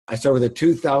I started with a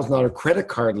 $2,000 credit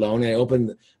card loan, and I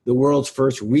opened the world's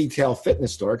first retail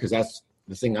fitness store because that's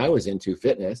the thing I was into,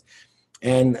 fitness.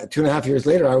 And 2.5 years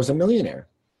later, I was a millionaire.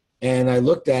 And I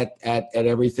looked at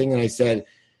everything and I said,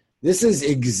 this is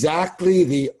exactly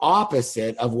the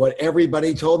opposite of what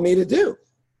everybody told me to do,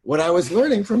 what I was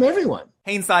learning from everyone.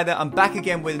 Hey Insider, I'm back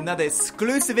again with another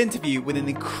exclusive interview with an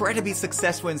incredibly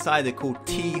successful insider called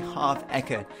T. Harv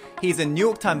Eker. He's a New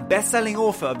York Times best-selling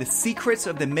author of The Secrets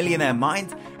of the Millionaire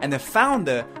Mind and the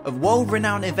founder of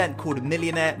world-renowned event called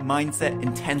Millionaire Mindset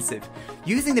Intensive.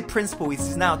 Using the principle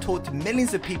he's now taught to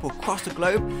millions of people across the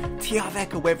globe, T. Harv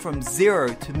Eker went from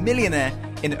zero to millionaire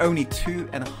in only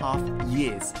 2.5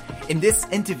 years. In this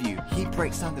interview, he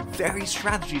breaks down the very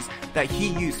strategies that he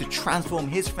used to transform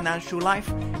his financial life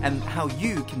and how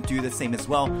you can do the same as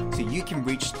well so you can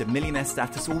reach the millionaire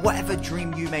status or whatever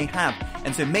dream you may have.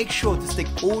 And so make sure to stick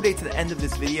all the way to the end of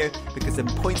this video because the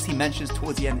points he mentions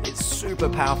towards the end is super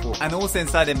powerful. And also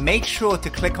Insider, make sure to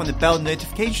click on the bell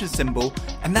notification symbol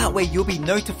and that way you'll be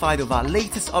notified of our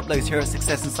latest uploads here at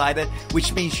Success Insider,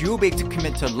 which means you'll be able to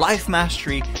commit to life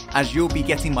mastery as you'll be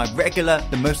getting my regular,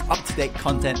 the most up-to-date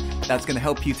content that's going to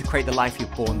help you to create the life you're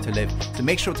born to live. So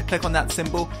make sure to click on that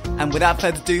symbol. And without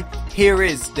further ado, here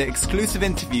is the exclusive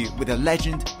interview with a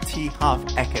legend, T. Harv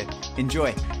Eker.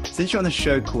 Enjoy. Since you're on a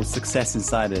show called Success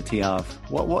Insider, T. Harv,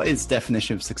 what is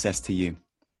definition of success to you?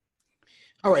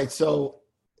 All right. So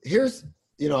here's,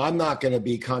 I'm not going to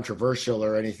be controversial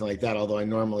or anything like that, although I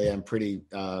normally am pretty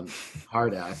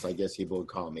hard ass, I guess people would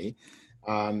call me.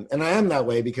 And I am that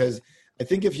way because I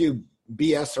think if you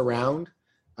BS around,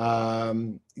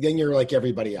 then you're like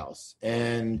everybody else.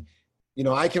 And,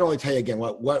 I can only tell you again,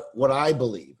 what I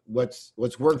believe, what's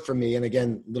worked for me. And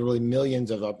again, literally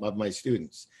millions of my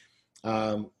students,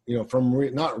 from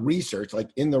not research,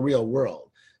 like in the real world.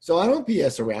 So I don't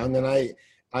BS around and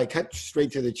I cut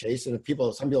straight to the chase. And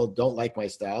if some people don't like my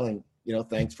style and,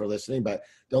 thanks for listening, but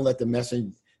don't let the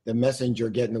messenger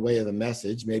get in the way of the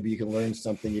message. Maybe you can learn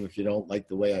something even if you don't like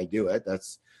the way I do it.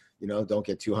 That's, don't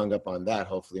get too hung up on that.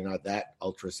 Hopefully you're not that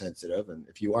ultra sensitive. And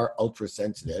if you are ultra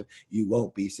sensitive, you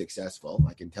won't be successful.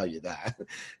 I can tell you that.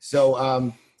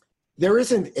 So there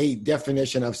isn't a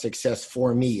definition of success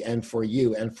for me and for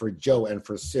you and for Joe and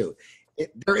for Sue.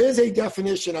 There is a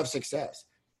definition of success.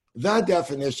 The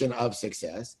definition of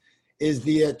success is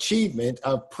the achievement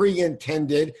of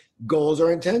pre-intended goals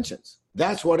or intentions.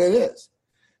 That's what it is.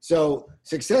 So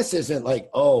success isn't like,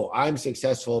 oh, I'm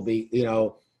successful,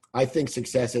 I think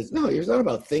success is, no, it's not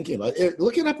about thinking about it.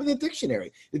 Look it up in the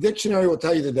dictionary. The dictionary will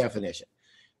tell you the definition.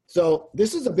 So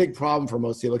this is a big problem for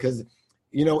most people because,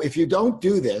 if you don't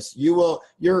do this,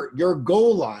 your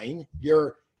goal line,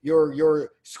 your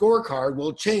scorecard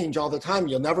will change all the time.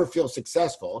 You'll never feel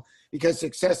successful because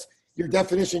success, your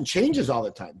definition changes all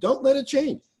the time. Don't let it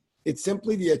change. It's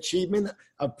simply the achievement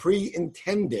of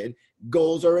pre-intended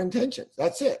goals or intentions.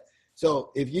 That's it.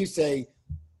 So if you say,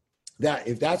 that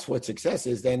if that's what success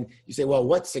is, then you say, well,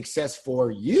 what's success for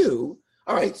you?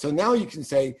 All right, so now you can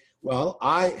say, well,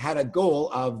 I had a goal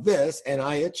of this and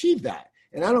I achieved that.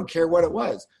 And I don't care what it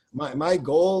was. My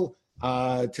goal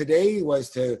today was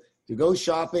to go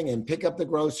shopping and pick up the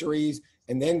groceries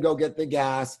and then go get the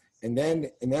gas. And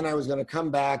then I was going to come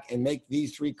back and make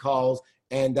these 3 calls.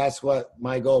 And that's what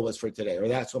my goal was for today, or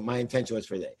that's what my intention was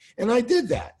for today. And I did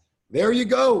that. There you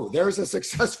go. There's a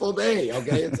successful day.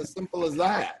 Okay, it's as simple as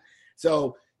that.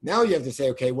 So now you have to say,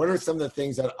 okay, what are some of the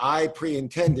things that I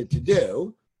pre-intended to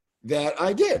do that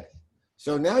I did?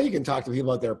 So now you can talk to people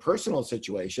about their personal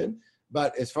situation.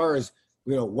 But as far as,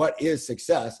 what is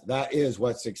success, that is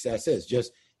what success is.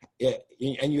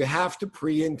 And you have to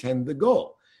pre-intend the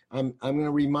goal. I'm going to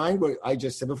remind what I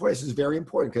just said before. This is very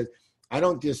important because I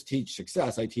don't just teach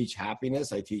success. I teach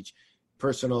happiness. I teach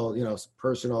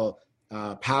personal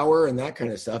power and that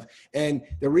kind of stuff. And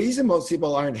the reason most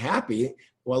people aren't happy,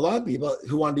 well, a lot of people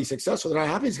who want to be successful, they're not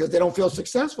happy because they don't feel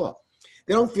successful.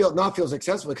 They don't not feel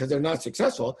successful because they're not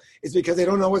successful. It's because they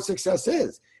don't know what success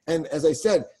is. And as I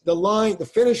said,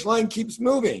 the finish line keeps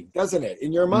moving, doesn't it,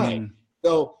 in your mind?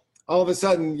 So all of a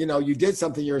sudden, you did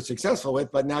something you're successful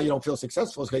with, but now you don't feel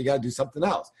successful, so you got to do something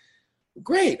else.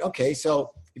 Great. Okay.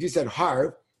 So if you said,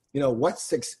 Harv,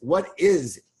 what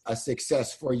is a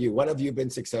success for you? What have you been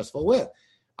successful with?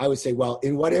 I would say, well,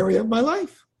 in what area of my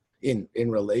life? In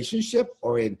relationship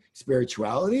or in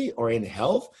spirituality or in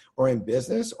health or in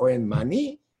business or in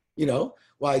money, well,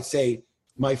 I'd say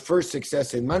my first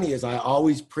success in money is I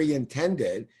always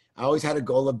pre-intended, I always had a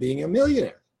goal of being a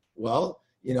millionaire. Well,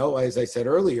 as I said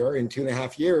earlier, in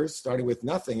 2.5 years, starting with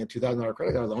nothing, a $2,000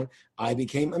 credit card loan, I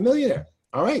became a millionaire.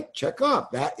 All right, check off.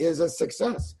 That is a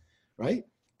success, right?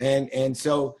 And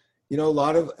so, a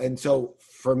lot of, and so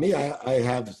for me, I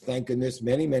have, thank goodness,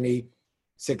 many, many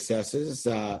successes,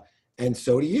 and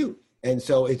so do you. And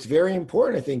so it's very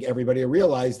important, I think, everybody to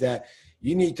realize that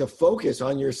you need to focus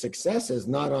on your successes,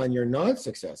 not on your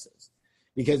non-successes.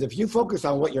 Because if you focus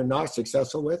on what you're not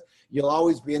successful with, you'll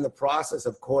always be in the process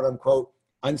of quote unquote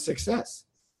unsuccess.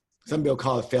 Some people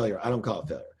call it failure. I don't call it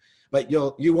failure. But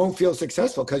you won't feel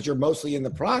successful because you're mostly in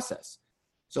the process.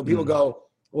 So people go,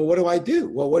 well, what do I do?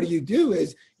 Well, what do you do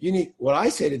is you need, what I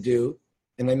say to do,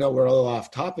 and I know we're a little off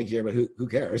topic here, but who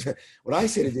cares? What I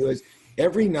say to do is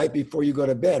every night before you go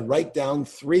to bed, write down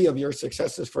 3 of your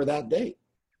successes for that day.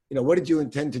 What did you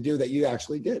intend to do that you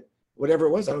actually did? Whatever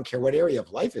it was, I don't care what area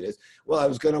of life it is. Well, I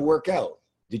was going to work out.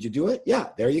 Did you do it? Yeah,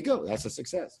 there you go. That's a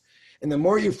success. And the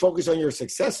more you focus on your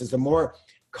successes, the more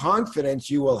confidence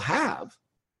you will have,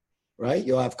 right?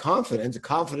 You'll have confidence.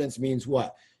 Confidence means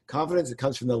what? Confidence, it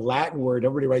comes from the Latin word.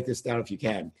 Everybody write this down if you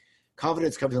can.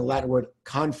 Confidence comes from the Latin word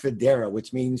confidere,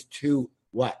 which means to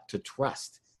what? To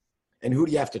trust. And who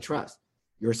do you have to trust?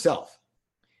 Yourself.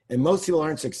 And most people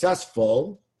aren't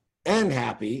successful and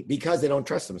happy because they don't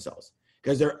trust themselves,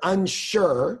 because they're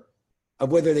unsure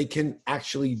of whether they can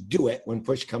actually do it when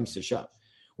push comes to shove.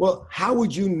 Well, how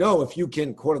would you know if you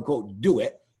can, quote unquote, do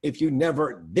it if you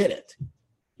never did it?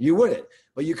 You wouldn't.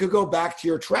 But you could go back to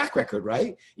your track record,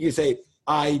 right? You say,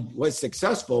 I was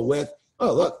successful with,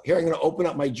 oh, look, here I'm going to open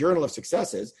up my journal of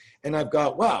successes. And I've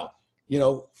got,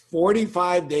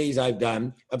 45 days I've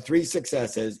done of 3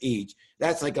 successes each.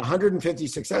 That's like 150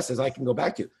 successes I can go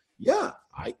back to. Yeah,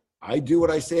 I do what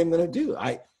I say I'm going to do.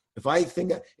 If I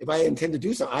intend to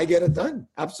do something, I get it done.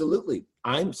 Absolutely.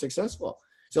 I'm successful.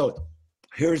 So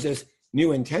here's this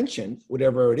new intention,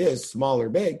 whatever it is, small or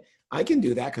big. I can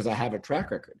do that because I have a track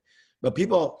record. But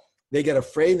people, they get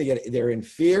afraid, they're in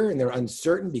fear and they're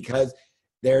uncertain because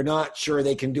they're not sure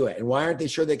they can do it. And why aren't they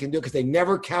sure they can do it? Because they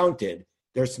never counted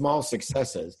their small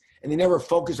successes and they never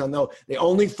focus on those. They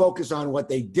only focus on what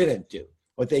they didn't do,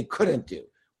 what they couldn't do.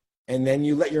 And then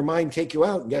you let your mind take you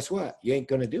out and guess what? You ain't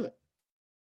going to do it.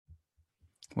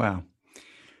 Wow.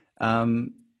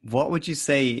 What would you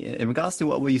say in regards to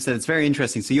what you said? It's very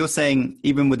interesting. So you're saying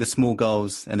even with the small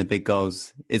goals and the big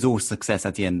goals, it's all success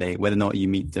at the end of the day, whether or not you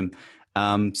meet them.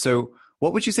 So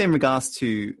what would you say in regards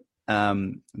to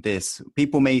this?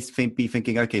 People may be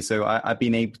thinking, okay, so I've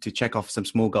been able to check off some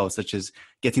small goals, such as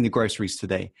getting the groceries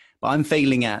today, but I'm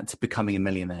failing at becoming a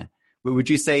millionaire.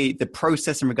 Would you say the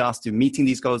process in regards to meeting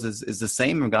these goals is the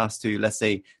same in regards to, let's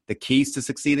say, the keys to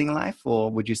succeeding in life?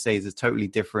 Or would you say it's a totally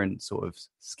different sort of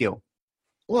skill?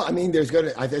 Well, I mean,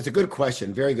 it's a good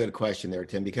question. Very good question there,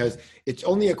 Tim, because it's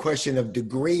only a question of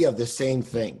degree of the same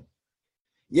thing.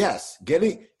 Yes,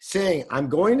 saying, I'm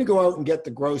going to go out and get the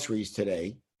groceries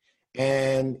today,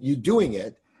 and you doing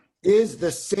it is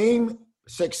the same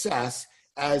success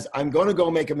as I'm going to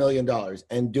go make $1 million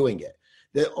and doing it.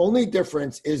 The only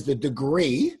difference is the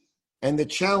degree and the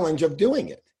challenge of doing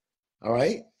it. All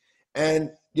right.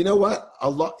 And you know what?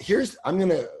 I'm going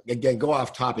to, again, go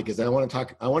off topic because I want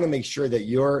to make sure that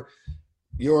your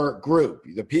group,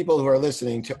 the people who are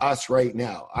listening to us right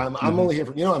now, I'm only here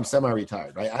for, I'm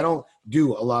semi-retired, right? I don't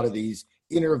do a lot of these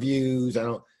interviews.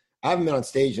 I haven't been on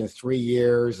stage in 3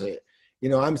 years.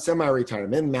 I'm semi-retired.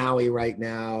 I'm in Maui right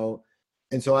now.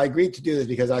 And so I agreed to do this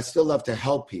because I still love to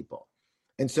help people.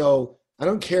 And so I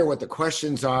don't care what the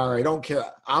questions are. I don't care.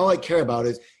 All I care about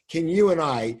is, can you and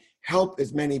I help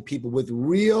as many people with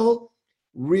real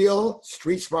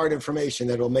street smart information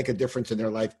that will make a difference in their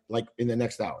life, like in the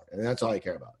next hour. And that's all I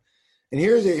care about. And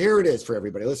here it is for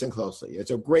everybody. Listen closely.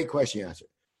 It's a great question you answered.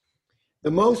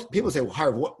 The most people say, well,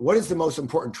 Harv, what is the most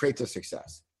important trait of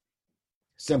success?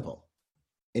 Simple.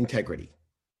 Integrity.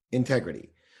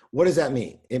 What does that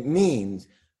mean? It means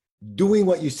doing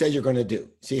what you said you're going to do.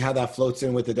 See how that floats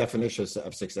in with the definition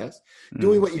of success?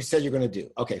 Doing what you said you're going to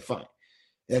do. Okay, fine.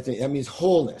 That means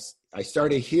wholeness. I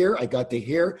started here. I got to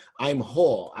here. I'm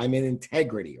whole. I'm in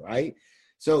integrity, right?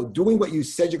 So doing what you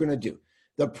said you're going to do.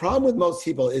 The problem with most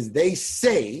people is they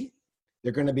say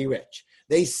they're going to be rich.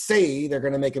 They say they're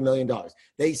going to make $1 million.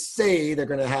 They say they're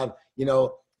going to have,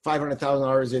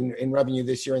 $500,000 in revenue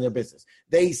this year in their business.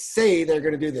 They say they're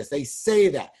going to do this. They say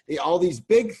that. All these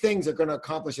big things are going to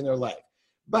accomplish in their life.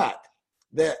 But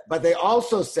they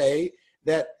also say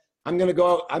that I'm going to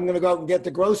go out and get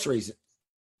the groceries,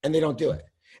 and they don't do it.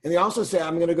 And they also say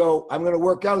I'm going to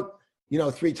work out,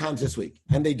 3 times this week,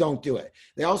 and they don't do it.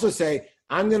 They also say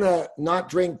I'm going to not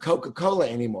drink Coca-Cola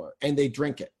anymore, and they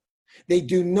drink it. They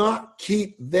do not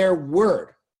keep their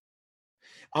word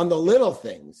on the little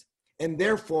things. And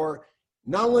therefore,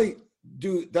 not only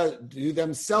do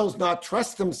themselves not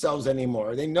trust themselves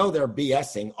anymore, they know they're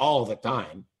BSing all the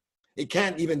time. It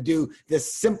can't even do the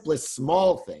simplest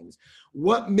small things.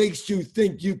 What makes you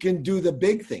think you can do the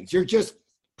big things? You're just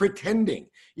pretending.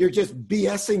 You're just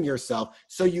BSing yourself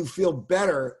so you feel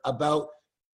better about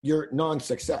your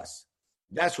non-success.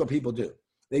 That's what people do.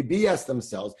 They BS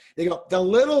themselves. They go, the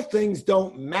little things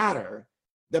don't matter.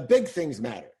 The big things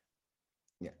matter.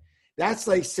 Yeah. That's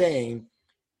like saying,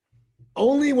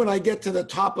 only when I get to the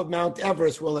top of Mount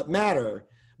Everest will it matter.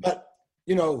 But,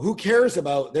 who cares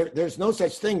about, there's no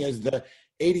such thing as the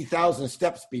 80,000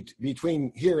 steps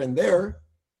between here and there.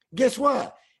 Guess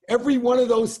what? Every one of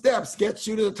those steps gets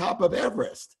you to the top of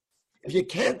Everest. If you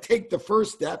can't take the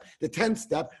first step, the 10th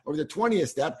step, or the 20th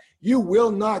step, you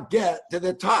will not get to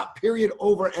the top, period,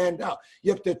 over and out.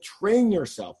 You have to train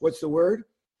yourself. What's the word?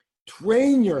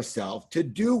 Train yourself to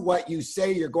do what you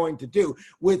say you're going to do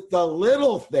with the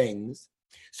little things,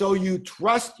 so you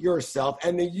trust yourself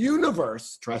and the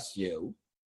universe trusts you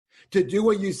to do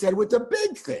what you said with the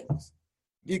big things.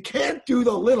 You can't do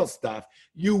the little stuff.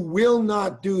 You will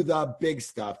not do the big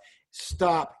stuff.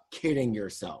 Stop kidding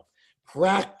yourself.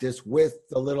 Practice with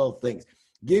the little things.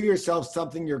 Give yourself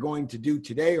something you're going to do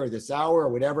today or this hour or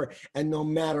whatever, and no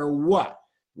matter what,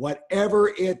 whatever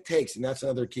it takes, and that's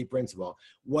another key principle,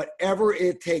 whatever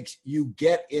it takes, you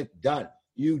get it done.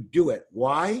 You do it.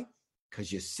 Why?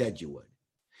 Because you said you would.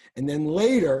 And then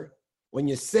later, when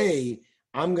you say,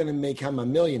 I'm going to become a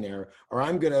millionaire, or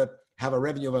I'm going to have a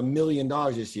revenue of $1 million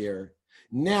this year,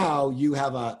 now you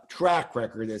have a track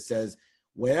record that says,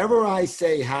 whatever I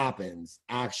say happens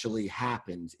actually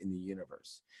happens in the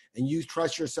universe. And you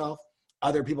trust yourself,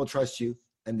 other people trust you,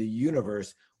 and the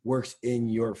universe works in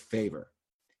your favor.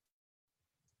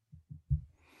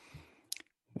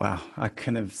 Wow, I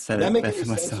couldn't have said it better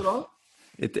myself.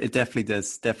 It definitely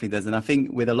does. Definitely does. And I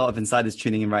think with a lot of insiders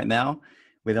tuning in right now,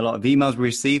 with a lot of emails we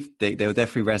received, they will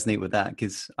definitely resonate with that,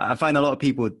 because I find a lot of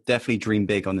people definitely dream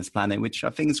big on this planet, which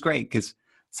I think is great, because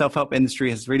self-help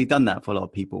industry has really done that for a lot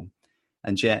of people.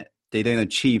 And yet they don't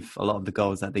achieve a lot of the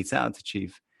goals that they set out to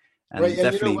achieve. And right,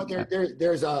 and you know what?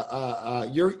 There's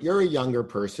you're a younger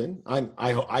person.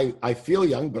 I feel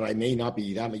young, but I may not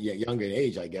be that young in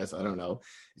age. I guess I don't know.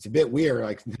 It's a bit weird.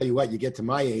 I can tell you what. You get to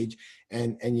my age,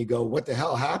 and you go, what the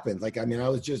hell happened? Like, I mean,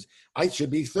 I should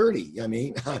be 30. I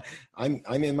mean, I'm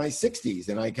in my 60s,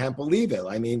 and I can't believe it.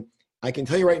 I mean, I can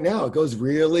tell you right now, it goes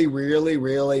really, really,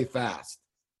 really fast.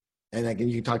 And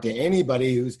you can talk to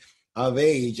anybody who's of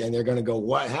age, and they're going to go,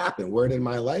 what happened? Where did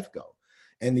my life go?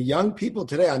 And the young people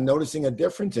today, I'm noticing a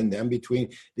difference in them between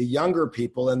the younger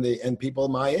people and people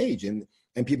my age and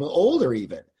people older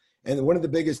even. And one of the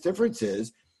biggest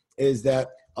differences is that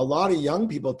a lot of young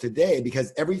people today,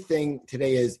 because everything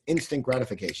today is instant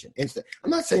gratification. I'm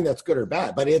not saying that's good or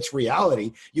bad, but it's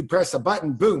reality. You press a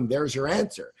button, boom, there's your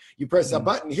answer. You press a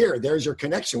button here, there's your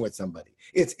connection with somebody.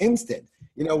 It's instant.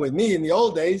 With me in the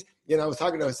old days, I was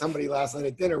talking to somebody last night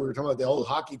at dinner. We were talking about the old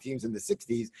hockey teams in the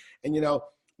 60s. And,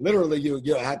 literally you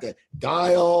had to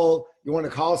dial, you want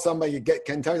to call somebody,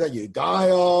 can tell you that you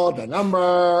dial the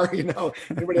number,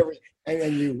 whatever.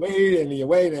 And you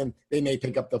wait, and they may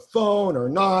pick up the phone or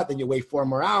not. Then you wait 4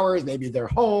 more hours. Maybe they're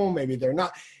home, maybe they're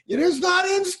not. It's not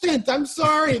instant. I'm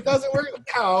sorry. It doesn't work.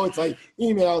 No, it's like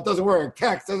email. It doesn't work.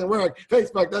 Text doesn't work.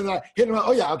 Facebook doesn't. Hit them.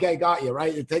 Oh yeah. Okay. Got you.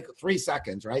 Right. It takes 3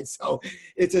 seconds. Right. So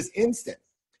it's just instant.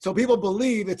 So people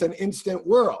believe it's an instant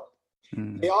world.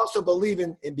 They also believe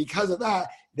in because of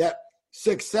that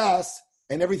success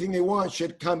and everything they want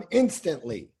should come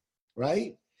instantly,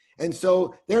 right? And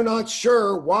so they're not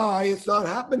sure why it's not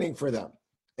happening for them.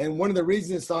 And one of the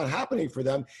reasons it's not happening for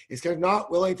them is because they're not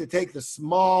willing to take the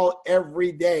small,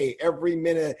 every day, every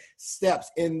minute steps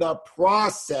in the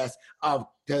process of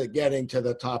getting to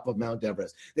the top of Mount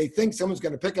Everest. They think someone's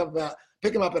going to pick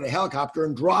them up in a helicopter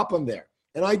and drop them there.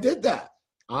 And I did that.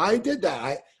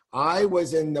 I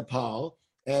was in Nepal,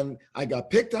 and I got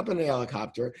picked up in a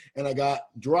helicopter, and I got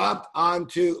dropped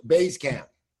onto base camp,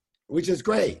 which is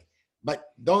great. But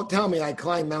don't tell me I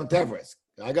climbed Mount Everest.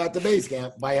 I got to base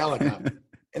camp by helicopter,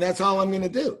 and that's all I'm going to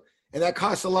do. And that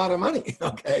costs a lot of money,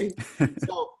 okay?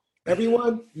 So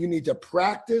everyone, you need to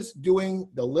practice doing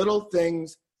the little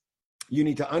things. You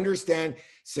need to understand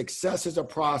success is a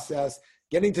process.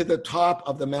 Getting to the top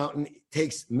of the mountain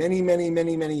takes many, many,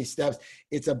 many, many steps.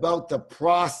 It's about the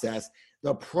process.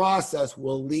 The process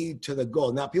will lead to the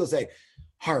goal. Now, people say,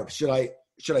 Harv, should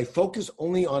I focus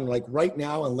only on like right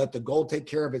now and let the goal take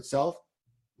care of itself?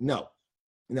 No,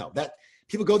 that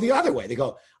people go the other way. They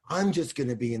go, I'm just going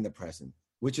to be in the present,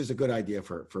 which is a good idea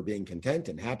for being content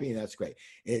and happy. And that's great.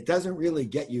 It doesn't really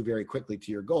get you very quickly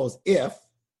to your goals if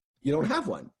you don't have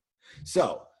one.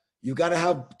 So you've got to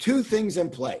have 2 things in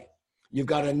play. You've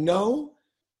got to know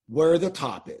where the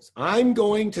top is. I'm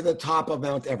going to the top of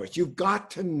Mount Everest. You've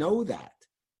got to know that.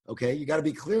 Okay. You got to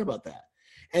be clear about that.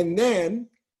 And then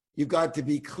you've got to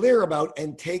be clear about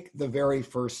and take the very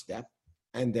first step,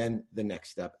 and then the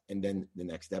next step, and then the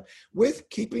next step, with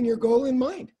keeping your goal in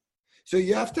mind. So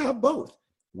you have to have both.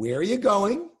 Where are you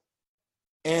going?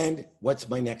 And what's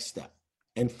my next step?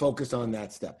 And focus on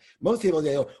that step. Most people,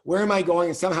 they go, where am I going?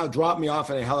 And somehow drop me off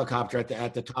in a helicopter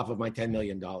at the top of my $10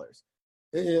 million.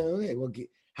 Okay, well,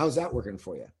 how's that working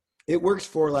for you? It works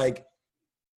for like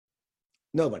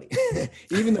nobody.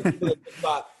 Even the people that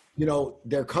got,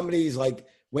 their companies like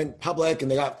went public and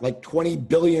they got like $20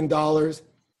 billion.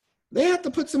 They have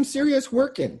to put some serious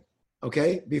work in,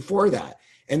 okay, before that.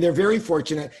 And they're very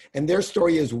fortunate. And their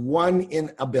story is 1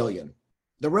 in a billion.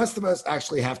 The rest of us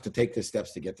actually have to take the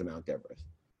steps to get to Mount Everest.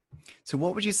 So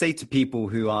what would you say to people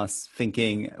who are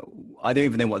thinking, I don't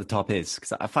even know what the top is?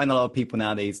 Because I find a lot of people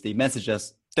nowadays, they message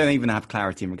us, don't even have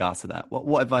clarity in regards to that.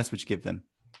 What advice would you give them?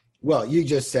 Well, you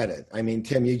just said it. I mean,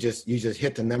 Tim, you just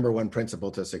hit the number one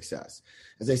principle to success.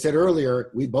 As I said earlier,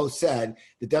 we both said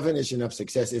the definition of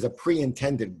success is a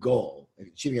pre-intended goal,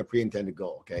 achieving a pre-intended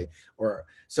goal, okay?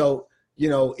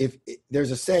 If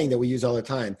there's a saying that we use all the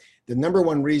time, the number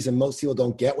one reason most people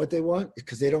don't get what they want is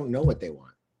because they don't know what they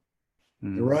want.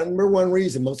 Mm. The number one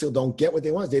reason most people don't get what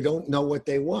they want is they don't know what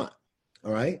they want,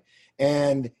 all right?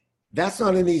 And that's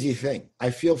not an easy thing.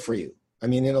 I feel for you. I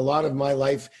mean, in a lot of my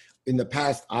life in the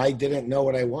past, I didn't know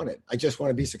what I wanted. I just want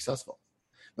to be successful.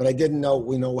 But I didn't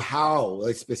know how,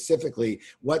 like specifically,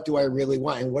 what do I really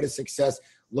want and what does success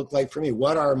look like for me?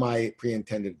 What are my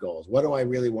pre-intended goals? What do I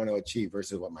really want to achieve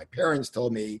versus what my parents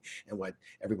told me and what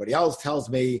everybody else tells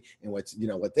me and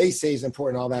what they say is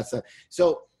important, all that stuff.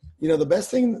 So, the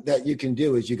best thing that you can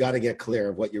do is you got to get clear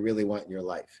of what you really want in your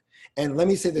life. And let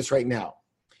me say this right now.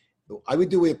 I would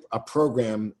do a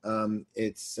program.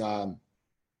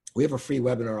 We have a free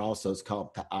webinar also. It's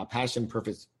called Passion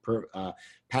Purpose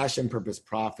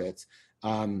Profits.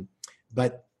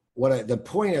 But the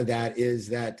point of that is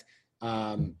that,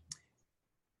 the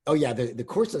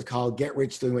course is called Get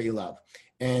Rich Doing What You Love.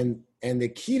 And the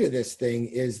key to this thing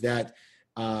is that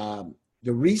the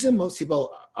reason most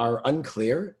people are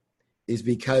unclear is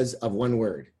because of one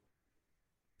word: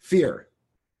 fear.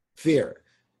 Fear.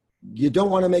 You don't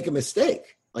want to make a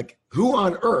mistake. Like, who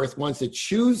on earth wants to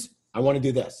choose, I want to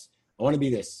do this, I want to be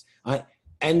this,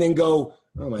 and then go,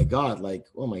 oh my God,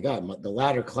 the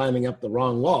ladder climbing up the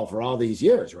wrong wall for all these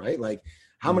years, right? Like,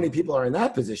 how many people are in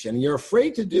that position? And you're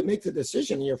afraid to make the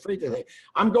decision, and you're afraid to say,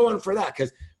 I'm going for that.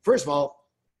 Because first of all,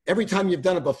 every time you've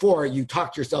done it before, you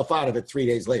talked yourself out of it 3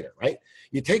 days later, right?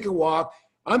 You take a walk,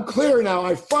 I'm clear now,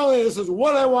 this is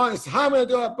what I want, it's how I'm going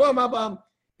to do it, boom, boom, boom.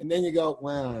 And then you go,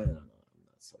 well, I don't know,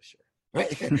 I'm not so sure. Right?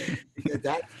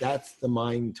 That's the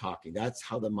mind talking. That's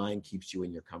how the mind keeps you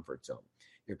in your comfort zone.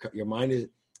 Your mind is,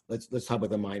 let's talk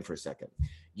about the mind for a second.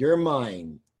 Your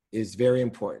mind is very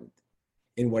important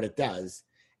in what it does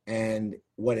and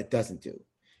what it doesn't do.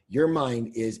 Your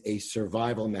mind is a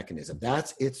survival mechanism.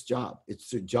 That's its job. Its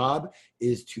job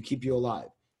is to keep you alive.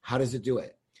 How does it do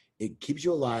it? It keeps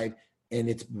you alive, and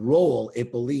its role,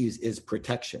 it believes, is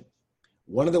protection.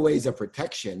 One of the ways of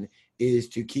protection is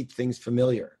to keep things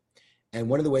familiar. And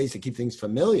one of the ways to keep things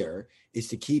familiar is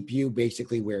to keep you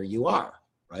basically where you are,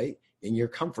 right? In your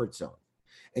comfort zone.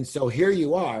 And so here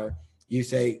you are, you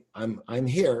say, I'm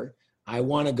here, I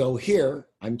want to go here,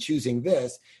 I'm choosing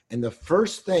this. And the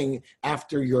first thing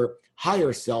after your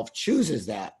higher self chooses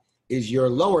that is your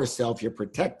lower self, your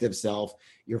protective self,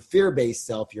 your fear-based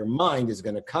self, your mind is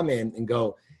going to come in and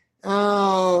go,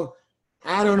 oh,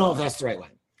 I don't know if that's the right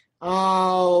one.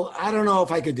 Oh, I don't know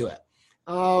if I could do it.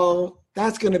 Oh,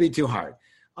 that's going to be too hard.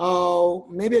 Oh,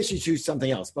 maybe I should choose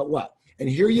something else, but what? And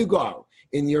here you go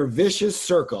in your vicious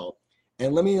circle.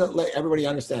 And let me let everybody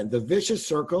understand, the vicious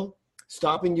circle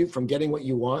stopping you from getting what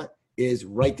you want is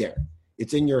right there.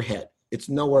 It's in your head. It's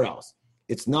nowhere else.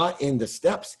 It's not in the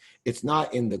steps. It's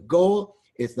not in the goal.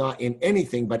 It's not in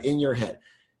anything but in your head.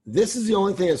 This is the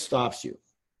only thing that stops you.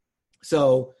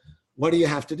 So what do you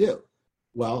have to do?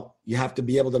 Well, you have to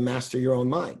be able to master your own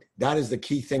mind. That is the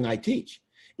key thing I teach.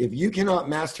 If you cannot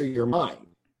master your mind,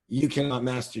 you cannot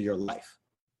master your life.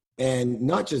 And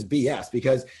not just BS,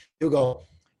 because people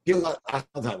ask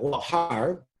all the time, well,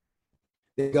 Harv,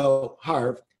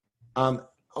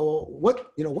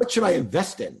 what should I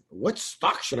invest in? What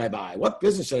stock should I buy? What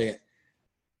business should I get?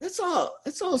 That's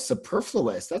all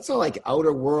superfluous. That's all like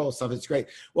outer world stuff. It's great.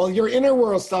 Well, your inner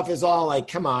world stuff is all like,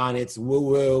 come on, it's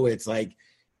woo-woo. It's like,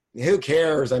 who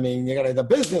cares? I mean, you got the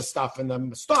business stuff and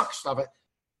the stock stuff.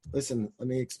 Listen, let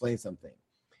me explain something.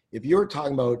 If you're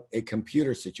talking about a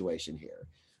computer situation here,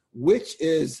 which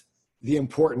is the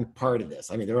important part of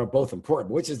this. I mean, they're both important,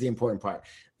 but which is the important part?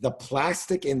 The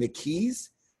plastic in the keys,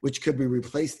 which could be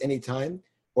replaced anytime,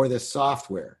 or the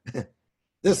software?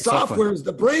 The software is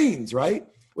the brains, right?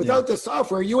 Without the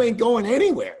software, you ain't going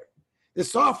anywhere. The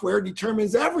software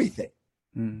determines everything.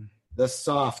 The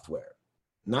software,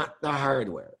 not the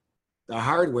hardware. The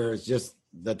hardware is just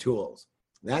the tools.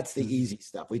 That's the easy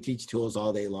stuff. We teach tools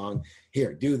all day long.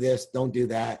 Here, do this, don't do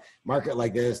that. Market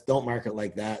like this, don't market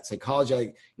like that.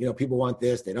 Psychology, people want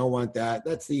this, they don't want that.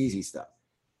 That's the easy stuff.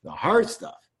 The hard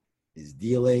stuff is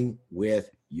dealing with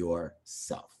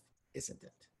yourself, isn't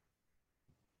it?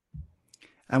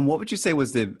 And what would you say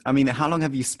was how long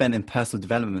have you spent in personal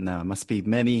development now? It must be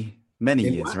many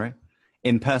years, what? Right?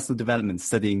 In personal development,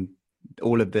 studying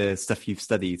all of the stuff you've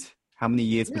studied. How many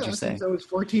years would you say? Since I was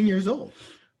 14 years old.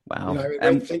 Wow. I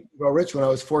read Think and Grow Rich when I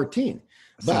was 14.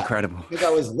 That's incredible. Because I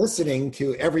was listening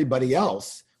to everybody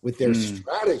else with their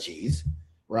strategies,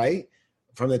 right?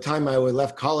 From the time I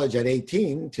left college at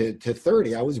 18 to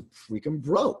 30, I was freaking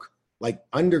broke, like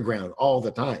underground all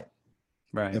the time.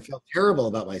 Right. I felt terrible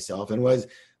about myself and was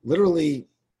literally,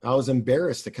 I was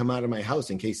embarrassed to come out of my house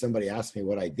in case somebody asked me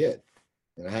what I did.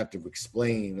 And I have to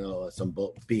explain some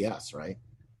BS, right?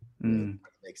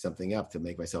 Make something up to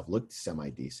make myself look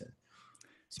semi-decent.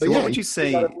 So what would you say?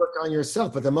 You got to work on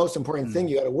yourself, but the most important thing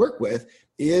you got to work with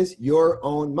is your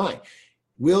own mind.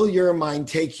 Will your mind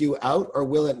take you out or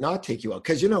will it not take you out?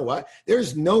 Because you know what?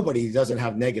 There's nobody who doesn't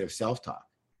have negative self-talk.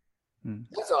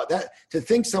 That's all. That to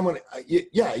think someone,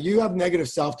 you have negative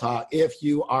self-talk if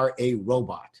you are a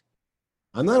robot.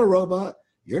 I'm not a robot.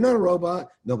 You're not a robot.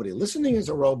 Nobody listening is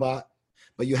a robot,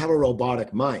 but you have a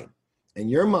robotic mind,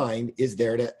 and your mind is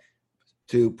there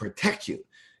to protect you.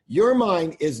 Your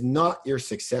mind is not your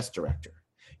success director.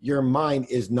 Your mind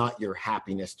is not your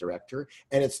happiness director,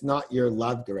 and it's not your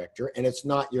love director, and it's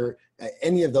not your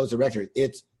any of those directors.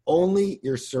 It's only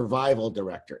your survival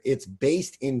director. It's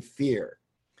based in fear.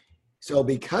 So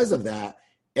because of that,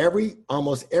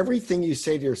 almost everything you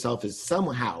say to yourself is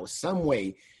somehow, some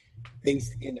way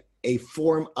based in a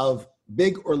form of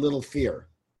big or little fear.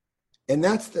 And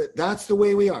that's the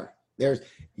way we are. There's,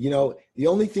 the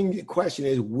only thing to question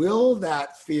is, will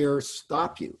that fear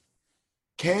stop you?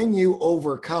 Can you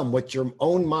overcome what your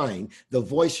own mind, the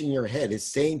voice in your head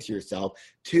is saying to yourself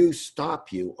to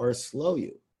stop you or slow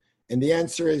you? And the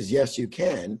answer is yes, you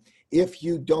can, if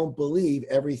you don't believe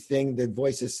everything the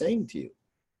voice is saying to you.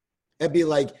 It'd be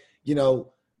like,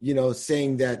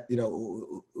 saying that,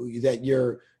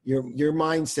 that your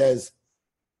mind says,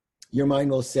 your mind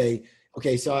will say,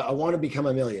 okay, so I want to become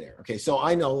a millionaire. Okay, so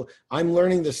I know I'm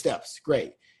learning the steps.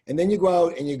 Great. And then you go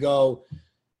out and you go,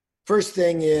 first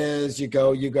thing is I've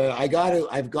got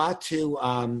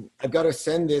to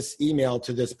send this email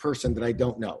to this person that I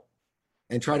don't know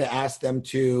and try to ask them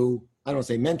to, I don't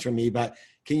say mentor me, but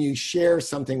can you share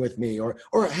something with me? Or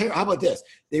hey, how about this?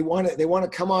 They want to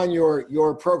come on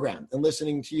your program and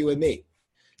listening to you and me.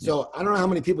 So I don't know how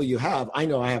many people you have. I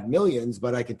know I have millions,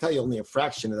 but I can tell you only a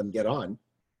fraction of them get on.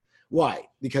 Why?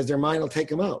 Because their mind will take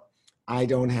them out. I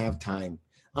don't have time.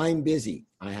 I'm busy.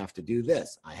 I have to do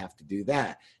this. I have to do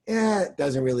that. It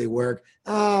doesn't really work.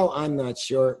 Oh, I'm not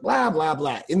sure. Blah, blah,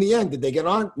 blah. In the end, did they get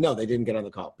on? No, they didn't get on the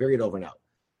call. Period, over and out.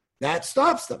 That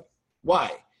stops them.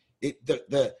 Why?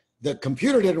 The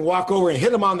computer didn't walk over and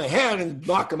hit them on the head and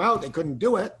knock them out. They couldn't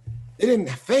do it. They didn't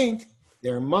faint.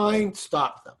 Their mind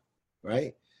stopped them,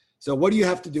 right? So what do you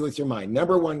have to do with your mind?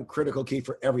 Number one critical key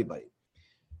for everybody.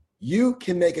 You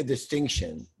can make a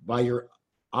distinction by your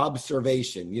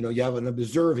observation. You have an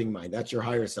observing mind. That's your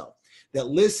higher self that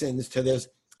listens to this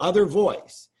other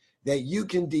voice that you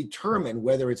can determine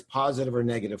whether it's positive or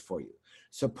negative for you,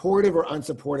 supportive or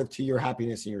unsupportive to your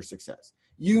happiness and your success.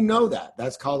 You know that.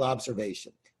 That's called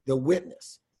observation. The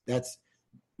witness. That's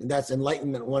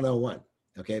Enlightenment 101.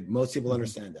 Okay, most people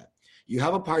understand that. You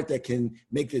have a part that can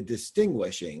make the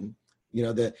distinguishing,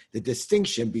 the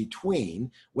distinction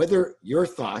between whether your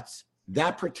thoughts,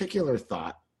 that particular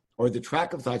thought, or the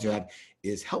track of thoughts you have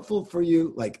is helpful for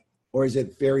you, or is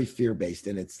it very fear-based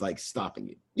and it's like stopping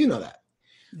you? You know that.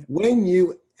 Yeah.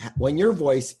 When your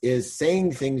voice is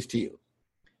saying things to you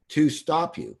to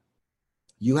stop you,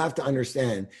 you have to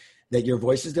understand that your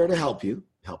voice is there to help you,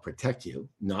 help protect you,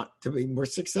 not to be more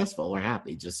successful or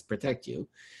happy, just protect you.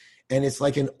 And it's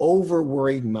like an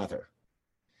over-worried mother.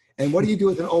 And what do you do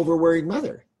with an over-worried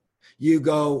mother? You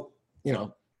go,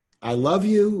 I love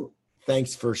you.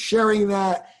 Thanks for sharing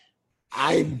that.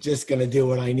 I'm just going to do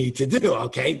what I need to do.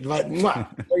 Okay. But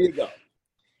there you go.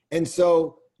 And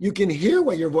so you can hear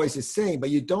what your voice is saying, but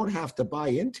you don't have to buy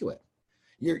into it.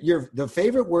 The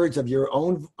favorite words of your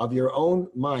own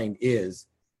mind is,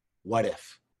 what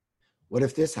if? What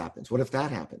if this happens? What if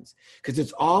that happens? Because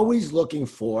it's always looking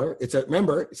for,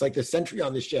 remember, it's like the sentry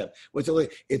on the ship.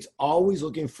 It's always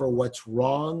looking for what's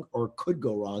wrong or could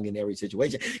go wrong in every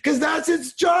situation, because that's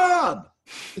its job.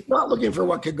 It's not looking for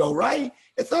what could go right.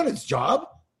 It's not its job.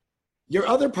 Your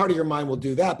other part of your mind will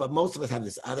do that, but most of us have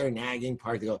this other nagging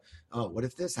part to go, oh, what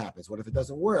if this happens? What if it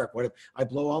doesn't work? What if I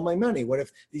blow all my money? What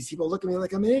if these people look at me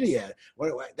like I'm an idiot?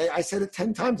 I said it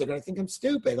 10 times, they're going to think I'm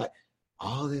stupid. Like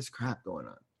all this crap going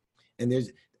on.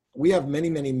 And we have many,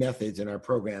 many methods in our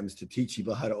programs to teach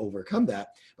people how to overcome that.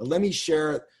 But let me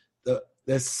share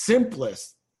the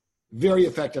simplest, very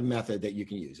effective method that you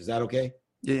can use. Is that okay?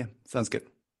 Yeah, sounds good.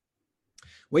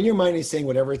 When your mind is saying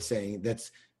whatever it's saying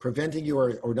that's preventing you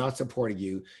or not supporting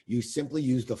you, you simply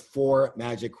use the 4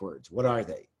 magic words. What are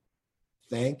they?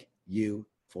 Thank you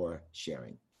for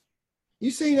sharing. You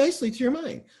say nicely to your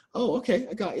mind, oh, okay,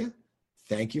 I got you.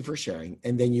 Thank you for sharing.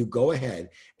 And then you go ahead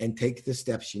and take the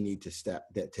steps you need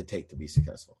to take to be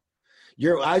successful.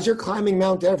 As you're climbing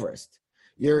Mount Everest,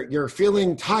 you're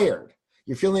feeling tired.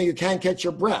 You're feeling you can't catch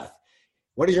your breath.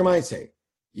 What does your mind say?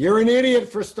 You're an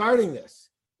idiot for starting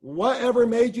this. Whatever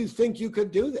made you think you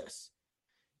could do this?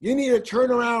 You need to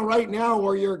turn around right now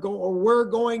or we're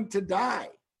going to die.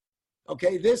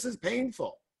 Okay, this is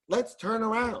painful. Let's turn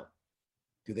around.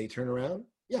 Do they turn around?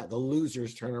 Yeah, the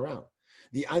losers turn around.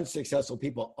 The unsuccessful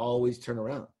people always turn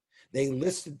around. They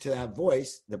listen to that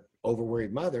voice, the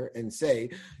overworried mother, and say,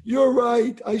 you're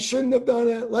right, I shouldn't have done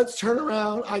it. Let's turn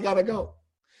around. I got to go.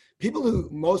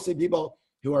 Mostly people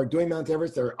who are doing Mount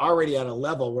Everest, they're already at a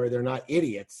level where they're not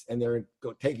idiots and they're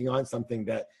taking on something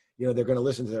that, they're going to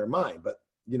listen to their mind. But,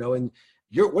 and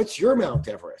what's your Mount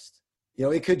Everest?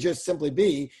 It could just simply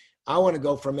be, I want to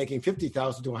go from making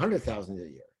 50,000 to 100,000 a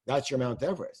year. That's your Mount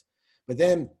Everest. But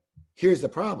then here's the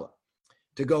problem.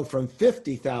 To go from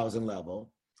 50,000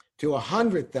 level to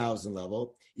 100,000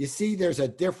 level, you see there's a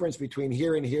difference between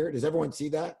here and here. Does everyone see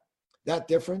that? That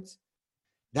difference?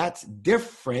 That's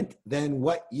different than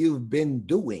what you've been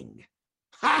doing.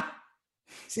 Ha!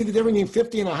 See the difference between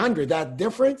 50 and 100? That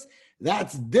difference?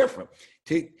 That's different.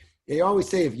 They always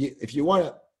say if you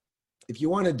want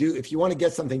to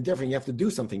get something different, you have to do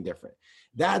something different.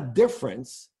 That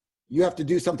difference, you have to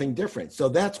do something different. So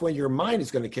that's when your mind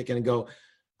is going to kick in and go,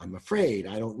 I'm afraid,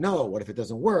 I don't know, what if it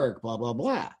doesn't work, blah, blah,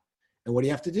 blah. And what do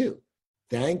you have to do?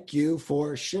 Thank you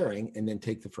for sharing, and then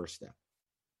take the first step.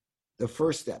 The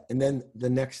first step, and then the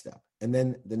next step, and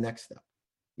then the next step.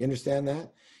 You understand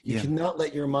that? You cannot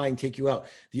let your mind take you out.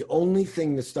 The only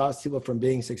thing that stops people from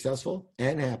being successful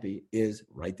and happy is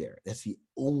right there. That's the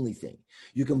only thing.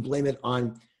 You can blame it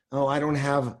on, oh, I don't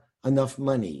have enough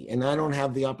money, and I don't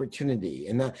have the opportunity,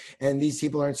 and these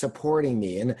people aren't supporting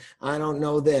me, and I don't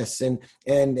know this, and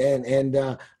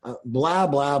blah,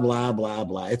 blah, blah, blah,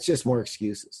 blah. It's just more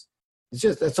excuses.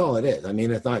 That's all it is. I mean,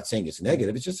 it's not saying it's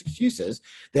negative. It's just excuses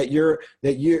that your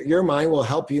mind will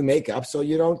help you make up so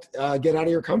you don't get out of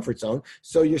your comfort zone,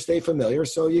 so you stay familiar,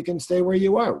 so you can stay where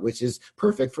you are, which is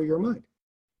perfect for your mind.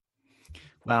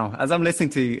 Wow. As I'm listening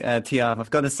to Tiav,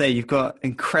 I've got to say you've got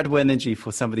incredible energy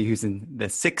for somebody who's in their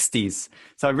 60s.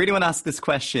 So I really want to ask this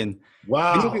question.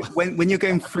 Wow. When you're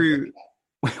going through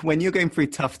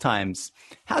tough times,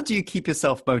 how do you keep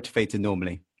yourself motivated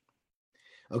normally?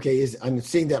 Okay, I'm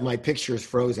seeing that my picture is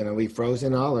frozen. Are we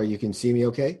frozen all, or you can see me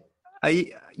okay?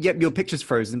 Yep, your picture's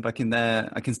frozen, but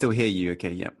I can still hear you.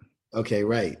 Okay, yep. Okay,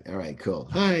 right. All right, cool.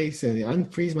 Hi, so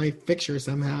unfreeze my picture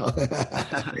somehow.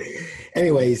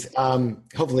 Anyways,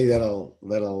 hopefully that'll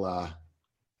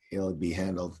it'll be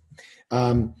handled.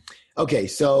 Okay,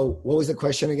 so what was the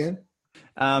question again?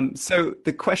 So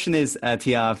the question is,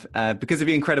 Tiav, because of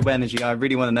your incredible energy, I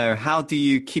really want to know, how do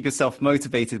you keep yourself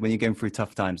motivated when you're going through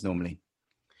tough times normally?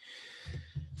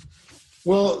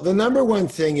 Well, the number one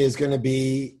thing is going to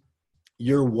be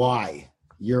your why.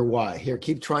 Your why. Here,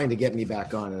 keep trying to get me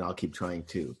back on, and I'll keep trying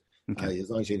too. Okay. As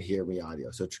long as you can hear me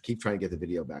audio. So keep trying to get the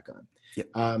video back on.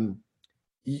 Yep.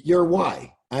 Your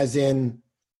why, as in,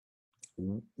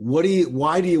 why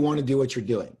do you want to do what you're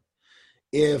doing?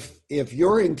 If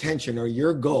your intention or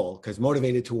your goal, because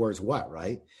motivated towards what,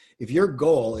 right? If your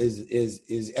goal is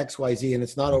XYZ and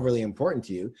it's not overly important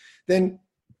to you, then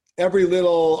every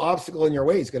little obstacle in your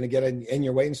way is going to get in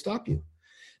your way and stop you.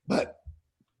 But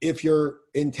if your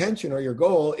intention or your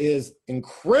goal is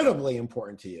incredibly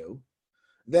important to you,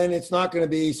 then it's not going to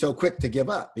be so quick to give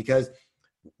up, because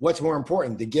what's more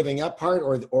important, the giving up part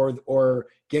or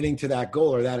getting to that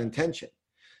goal or that intention?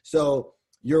 So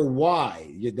your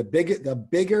why, the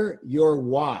bigger your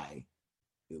why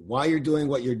you're doing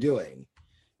what you're doing,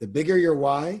 the bigger your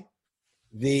why,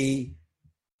 the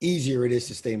easier it is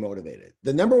to stay motivated.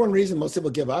 The number one reason most people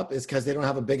give up is because they don't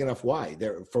have a big enough why.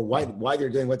 Why they're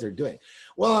doing what they're doing.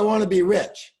 Well, I want to be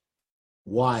rich.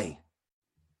 Why?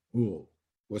 Well,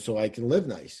 so I can live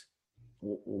nice.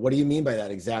 What do you mean by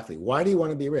that exactly? Why do you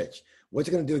want to be rich? What's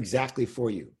it going to do exactly for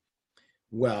you?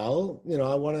 Well,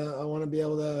 I want to be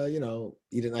able to,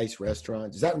 eat at nice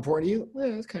restaurants. Is that important to you?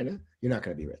 Well, it's kind of. You're not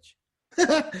going to be rich.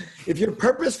 If your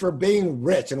purpose for being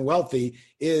rich and wealthy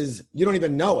is you don't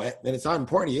even know it, and it's not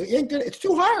important to you, it's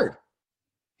too hard.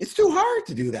 It's too hard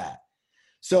to do that.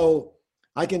 So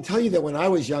I can tell you that when I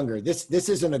was younger, this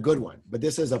isn't a good one, but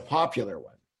this is a popular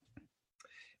one.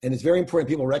 And it's very important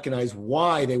people recognize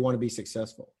why they want to be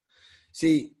successful.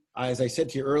 See, as I said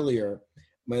to you earlier,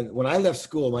 when I left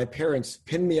school, my parents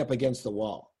pinned me up against the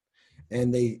wall.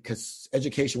 And because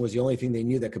education was the only thing they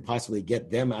knew that could possibly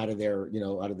get them out of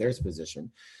their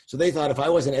position. So they thought if I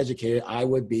wasn't educated, I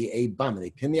would be a bum. And they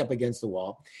pinned me up against the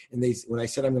wall. And when I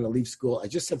said I'm going to leave school, I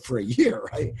just said for a year,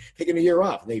 right? Taking a year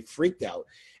off. And they freaked out.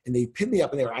 And they pinned me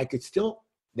up, and I could still,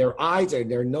 their eyes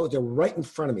and their nose, they're right in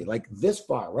front of me, like this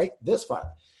far, right? This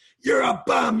far. You're a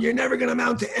bum. You're never going to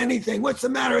amount to anything. What's the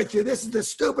matter with you? This is the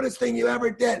stupidest thing you ever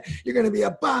did. You're going to be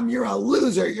a bum. You're a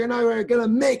loser. You're not going to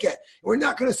make it. We're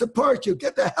not going to support you.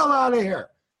 Get the hell out of here.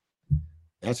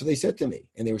 That's what they said to me.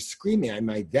 And they were screaming.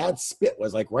 My dad's spit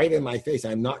was like right in my face.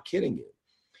 I'm not kidding you.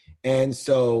 And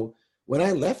so when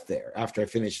I left there, after I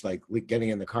finished like getting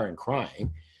in the car and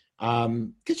crying,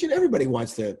 because everybody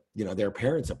wants to, their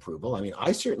parents' approval. I mean,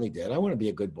 I certainly did. I want to be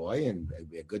a good boy and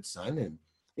be a good son. And,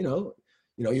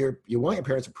 you want your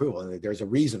parents' approval, and there's a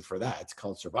reason for that. It's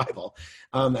called survival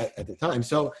at the time.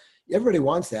 So everybody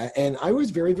wants that. And I was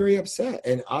very, very upset.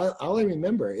 And all I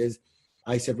remember is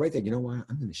I said right there, you know what?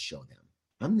 I'm going to show them.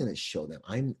 I'm going to show them.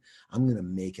 I'm going to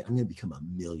make it. I'm going to become a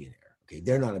millionaire. Okay.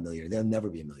 They're not a millionaire. They'll never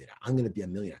be a millionaire. I'm going to be a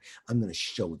millionaire. I'm going to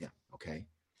show them. Okay.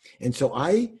 And so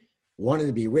I wanted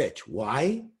to be rich.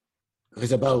 Why?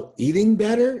 Because about eating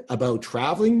better, about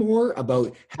traveling more,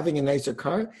 about having a nicer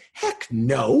car? Heck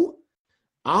no.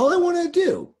 All I wanted to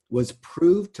do was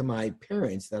prove to my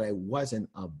parents that I wasn't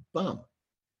a bum,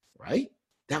 right?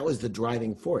 That was the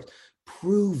driving force,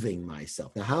 proving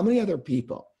myself. Now, how many other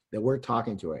people that we're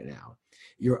talking to right now,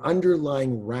 your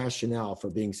underlying rationale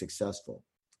for being successful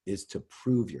is to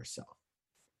prove yourself?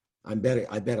 I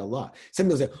bet a lot. Some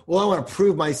people say, well, I want to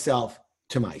prove myself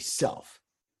to myself.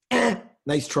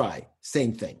 Nice try.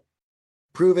 Same thing.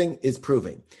 Proving is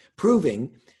proving.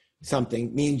 Proving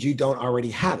something means you don't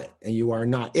already have it and you are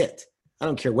not it. I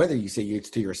don't care whether you say it's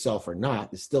to yourself or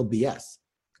not. It's still BS.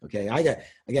 Okay.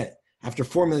 After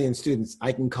 4 million students,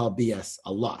 I can call BS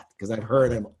a lot because I've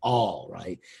heard them all,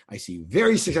 right? I see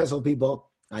very successful people.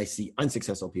 I see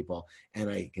unsuccessful people, and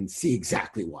I can see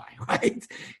exactly why, right?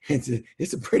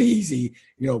 It's a pretty easy,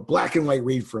 black and white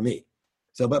read for me.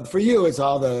 So, but for you, it's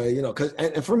all the,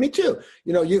 and for me too,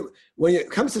 when it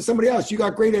comes to somebody else, you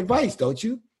got great advice, don't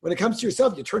you? When it comes to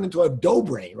yourself, you turn into a dough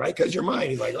brain, right? Because your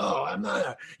mind is like, oh, I'm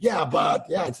not,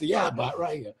 it's the but,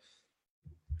 right?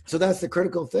 So that's the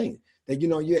critical thing that, you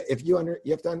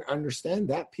have to understand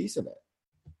that piece of it.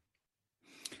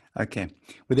 Okay.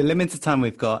 With the limited time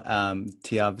we've got,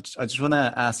 Tiav, I just want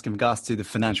to ask in regards to the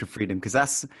financial freedom,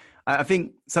 because I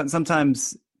think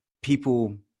sometimes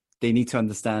people, they need to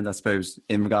understand, I suppose,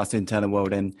 in regards to internal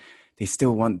world, and they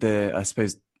still want the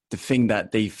thing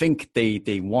that they think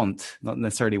they want, not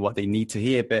necessarily what they need to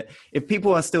hear. But if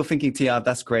people are still thinking, Tiav,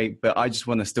 that's great, but I just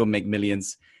want to still make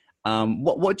millions.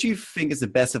 What do you think is the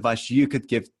best advice you could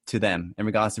give to them in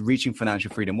regards to reaching financial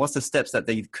freedom? What's the steps that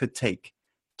they could take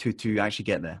to actually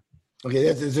get there?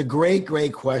 Okay, that's a great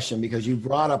question, because you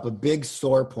brought up a big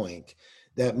sore point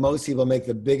that most people make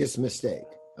the biggest mistake,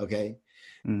 okay?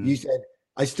 You said,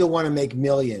 I still want to make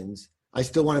millions. I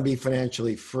still want to be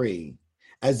financially free,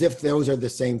 as if those are the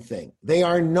same thing. They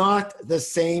are not the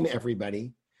same,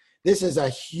 everybody. This is a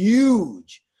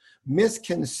huge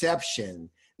misconception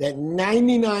that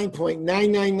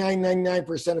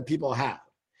 99.99999% of people have,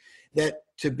 that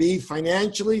to be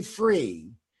financially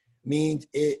free means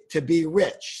to be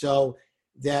rich. So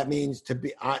that means to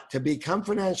become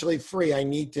financially free, I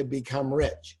need to become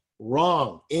rich.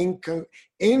 Wrong. Incorrect.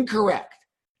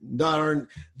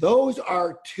 Those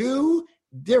are two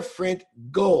different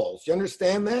goals. You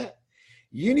understand that?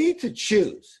 You need to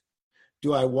choose.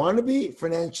 Do I want to be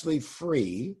financially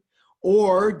free,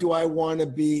 or do I want to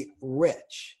be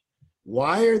rich?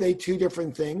 Why are they two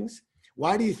different things?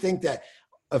 Why do you think that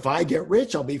if I get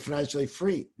rich, I'll be financially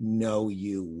free? No,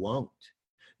 you won't.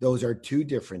 Those are two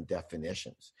different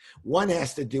definitions. One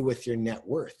has to do with your net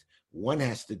worth. One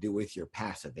has to do with your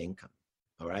passive income.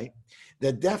 All right.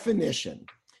 The definition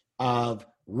of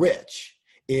rich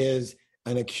is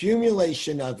an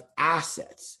accumulation of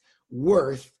assets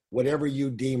worth whatever you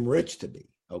deem rich to be,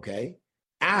 okay?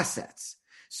 Assets.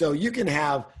 So you can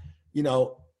have,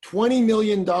 $20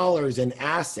 million in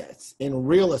assets in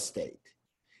real estate.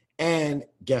 And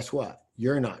guess what?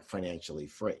 You're not financially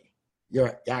free.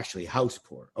 You're actually house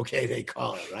poor. Okay, they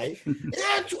call it, right?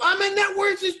 My net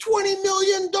worth is $20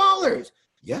 million.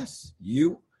 Yes,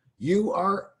 you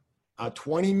are a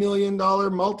 $20 million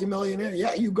multimillionaire.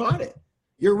 Yeah, you got it.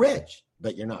 You're rich,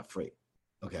 but you're not free.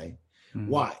 Okay. Mm-hmm.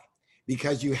 Why?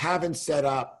 Because you haven't set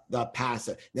up the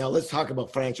passive. Now let's talk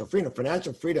about financial freedom.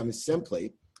 Financial freedom is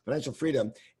simply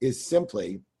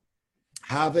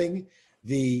having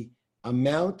the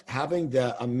amount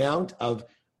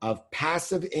of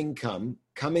passive income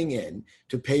coming in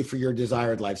to pay for your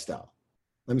desired lifestyle.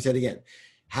 Let me say it again.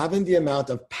 Having the amount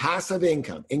of passive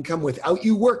income without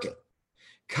you working,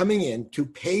 coming in to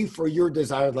pay for your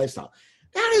desired lifestyle.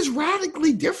 That is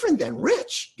radically different than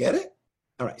rich. Get it?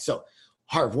 All right. So,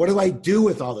 Harv, what do I do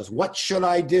with all this? What should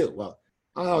I do? Well,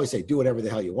 I always say do whatever the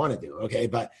hell you want to do. Okay.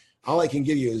 But all I can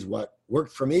give you is what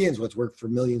worked for me and what's worked for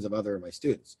millions of other of my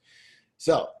students.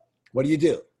 So what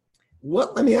do?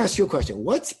 Let me ask you a question.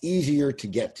 What's easier to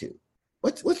get to?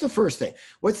 What's the first thing?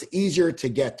 What's easier to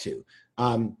get to?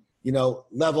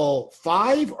 Level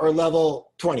 5 or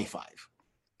level 25?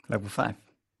 Level 5.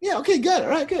 Yeah. Okay, good. All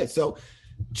right, good. So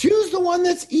choose the one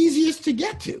that's easiest to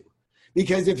get to,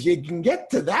 because if you can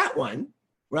get to that one,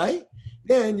 right,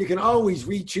 then you can always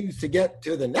re-choose to get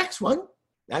to the next one.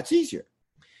 That's easier.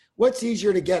 What's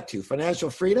easier to get to? Financial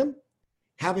freedom,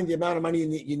 having the amount of money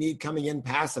you need coming in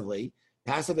passively,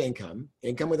 passive income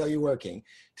without you working,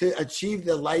 to achieve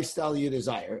the lifestyle you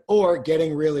desire, or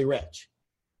getting really rich.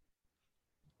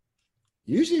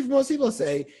 Usually most people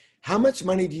say, how much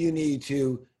money do you need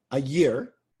a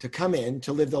year to come in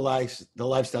to live the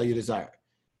lifestyle you desire?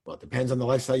 Well, it depends on the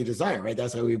lifestyle you desire, right?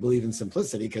 That's why we believe in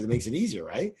simplicity, because it makes it easier,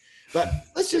 right? But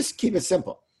let's just keep it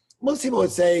simple. Most people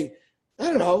would say, I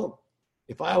don't know,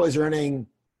 if I was earning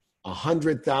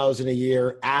 $100,000 a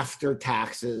year after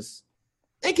taxes,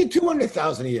 making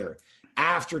 $200,000 a year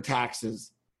after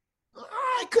taxes,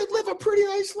 I could live a pretty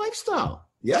nice lifestyle.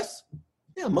 Yes?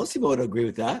 Yeah, most people would agree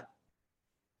with that.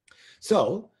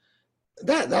 So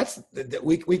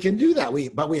we can do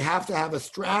that. But we have to have a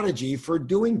strategy for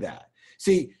doing that.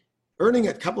 See, earning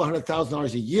a couple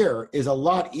 $100,000 a year is a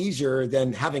lot easier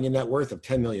than having a net worth of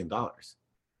 $10 million.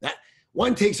 That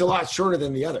one takes a lot shorter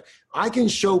than the other. I can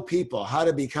show people how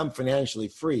to become financially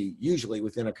free, usually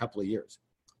within a couple of years,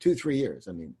 2-3 years.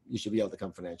 I mean, you should be able to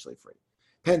become financially free.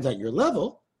 Depends on your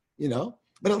level,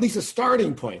 but at least a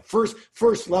starting point,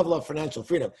 first level of financial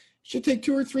freedom should take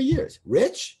 2 or 3 years.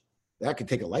 Rich, that could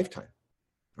take a lifetime,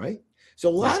 right? So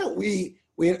why don't we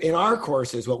in our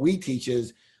courses, what we teach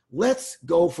is, let's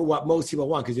go for what most people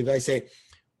want. Because if I say,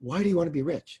 why do you want to be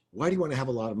rich? Why do you want to have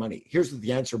a lot of money? Here's what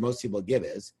the answer most people give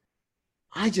is,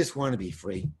 I just want to be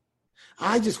free.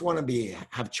 I just want to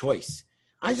have choice.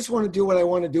 I just want to do what I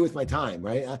want to do with my time,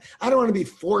 right? I don't want to be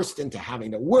forced into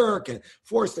having to work and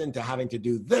forced into having to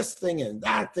do this thing and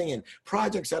that thing and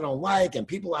projects I don't like and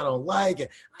people I don't like. And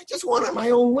I just want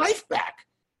my own life back.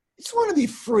 I just want to be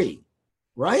free,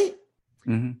 right?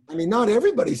 Mm-hmm. I mean, not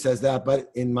everybody says that, but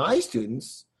in my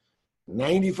students,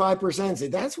 95% say,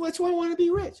 that's why I want to be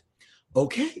rich.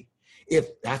 Okay,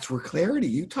 if that's where clarity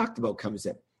you talked about comes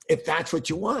in, if that's what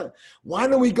you want, why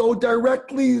don't we go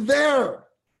directly there?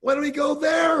 Why don't we go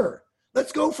there?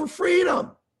 Let's go for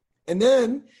freedom. And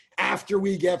then after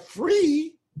we get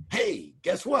free, hey,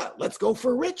 guess what? Let's go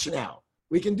for rich now.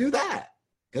 We can do that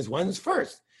because one's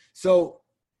first. So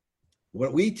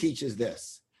what we teach is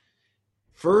this: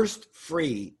 first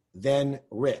free, then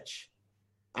rich.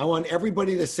 I want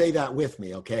everybody to say that with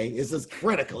me, okay? This is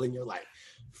critical in your life.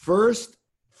 First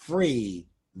free,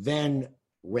 then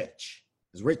rich.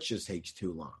 Because rich just takes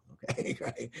too long, okay?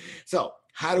 Right? So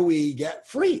how do we get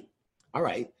free? All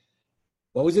right.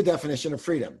 What was the definition of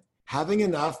freedom? Having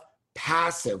enough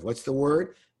passive, what's the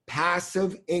word?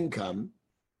 Passive income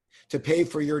to pay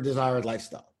for your desired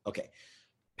lifestyle. Okay.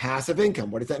 Passive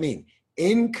income, what does that mean?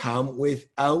 Income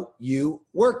without you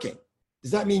working.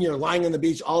 Does that mean you're lying on the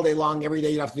beach all day long, every day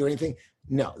you don't have to do anything?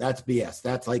 No, that's BS.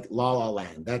 That's like La La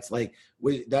Land. That's like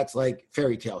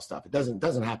fairy tale stuff. It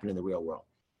doesn't happen in the real world.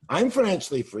 I'm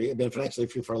financially free. I've been financially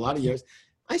free for a lot of years.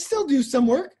 I still do some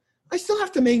work. I still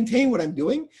have to maintain what I'm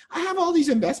doing. I have all these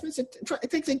investments. It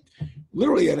takes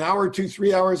literally an hour,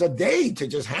 2-3 hours a day to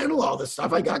just handle all this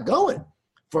stuff I got going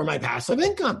for my passive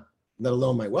income, let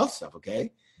alone my wealth stuff,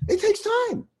 okay? It takes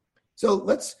time. So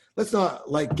let's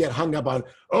not get hung up on,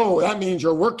 oh, that means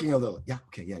you're working a little. Yeah,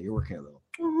 okay, yeah, you're working a little.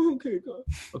 Okay, good.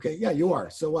 Okay, yeah, you are.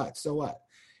 So what?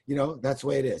 That's the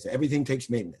way it is. Everything takes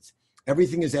maintenance.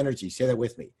 Everything is energy. Say that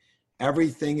with me.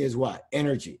 Everything is what?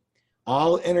 Energy.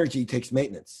 All energy takes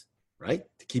maintenance, right?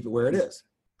 To keep it where it is.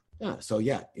 Yeah. So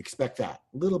yeah, expect that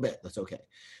a little bit. That's okay.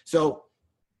 So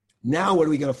now what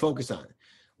are we going to focus on?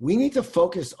 We need to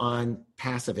focus on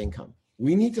passive income.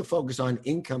 We need to focus on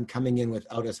income coming in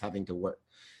without us having to work.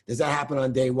 Does that happen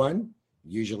on day one?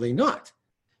 Usually not.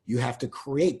 You have to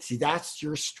create. See, that's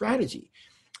your strategy.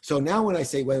 So now when I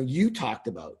say, when you talked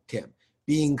about, Tim,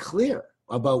 being clear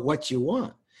about what you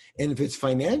want, and if it's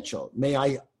financial, may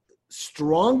I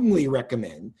strongly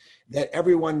recommend that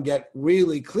everyone get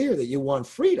really clear that you want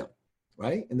freedom,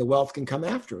 right? And the wealth can come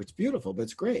after. It's beautiful, but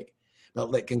it's great.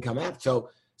 But it can come after.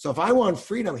 So if I want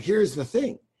freedom, here's the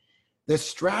thing. The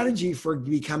strategy for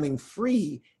becoming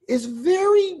free is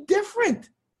very different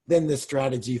than the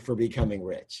strategy for becoming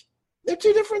rich. They're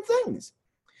two different things.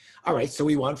 All right, so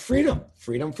we want freedom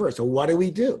first. So what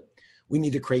do? We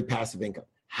need to create passive income.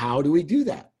 How do we do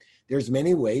that? There's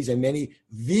many ways and many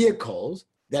vehicles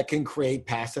that can create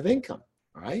passive income,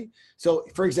 all right? So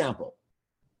for example,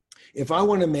 if I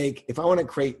want to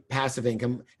create passive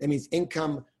income, that means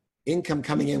income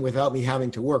coming in without me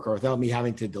having to work or without me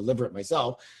having to deliver it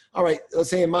myself. All right, let's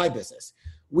say in my business,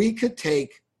 we could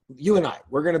take, you and I,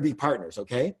 we're going to be partners,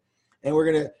 okay? And we're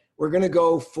going to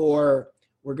go for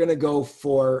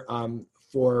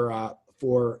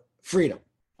freedom.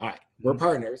 All right, we're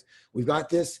partners. We've got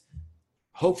this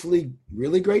hopefully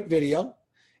really great video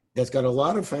that's got a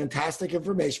lot of fantastic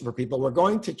information for people. We're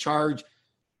going to charge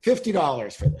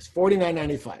 $50 for this,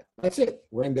 $49.95. That's it.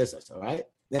 We're in business, all right?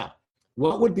 Now,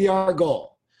 what would be our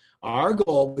goal? Our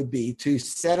goal would be to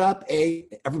set up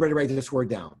everybody write this word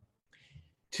down,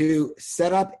 to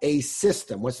set up a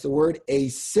system. What's the word? A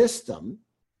system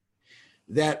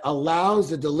that allows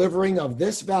the delivering of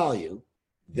this value,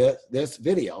 this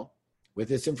video with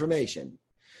this information,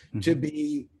 to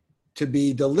be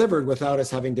delivered without us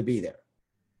having to be there.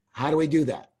 How do we do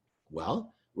that?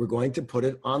 Well, we're going to put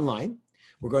it online.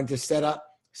 We're going to set up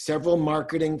several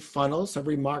marketing funnels,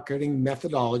 several marketing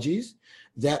methodologies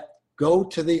that go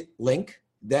to the link,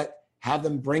 that have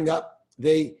them bring up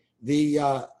the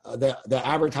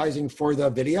advertising for the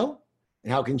video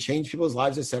and how it can change people's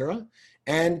lives, etc.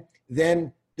 And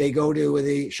then they go to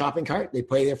the shopping cart, they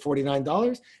pay their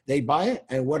 $49, they buy it,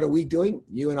 and what are we doing?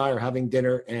 You and I are having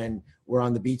dinner, and we're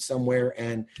on the beach somewhere,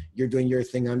 and you're doing your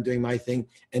thing, I'm doing my thing,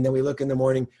 and then we look in the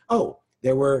morning, oh,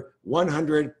 there were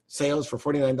 100 sales for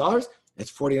 $49,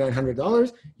 that's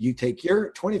 $4,900, you take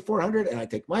your $2,400, and I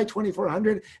take my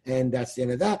 $2,400, and that's the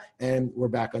end of that, and we're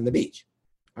back on the beach,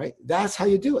 all right? That's how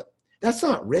you do it. That's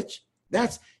not rich.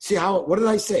 What did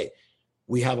I say?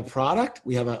 We have a product,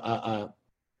 we have a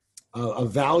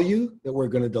value that we're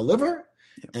going to deliver,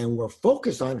 and we're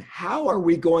focused on how are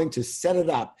we going to set it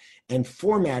up and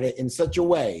format it in such a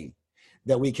way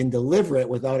that we can deliver it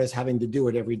without us having to do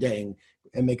it every day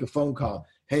and make a phone call.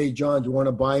 Hey, John, do you want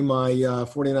to buy my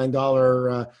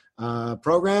 $49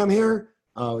 program here?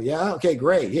 Oh, yeah? Okay,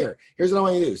 great. Here's what I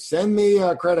want you to do. Send me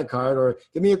a credit card or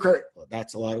give me a credit. Well,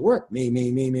 that's a lot of work.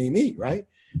 Me, right?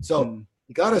 So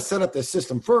you got to set up the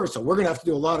system first. So we're going to have to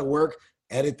do a lot of work,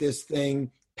 edit this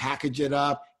thing, package it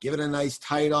up, give it a nice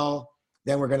title.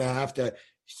 Then we're going to have to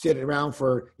sit around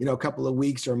for a couple of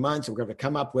weeks or months. We're going to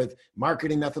come up with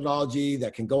marketing methodology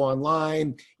that can go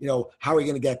online. How are we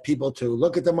going to get people to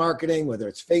look at the marketing, whether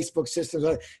it's Facebook systems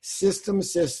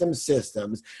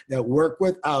that work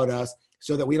without us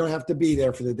so that we don't have to be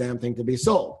there for the damn thing to be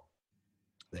sold.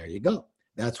 There you go.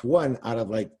 That's one out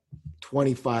of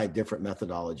 25 different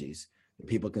methodologies that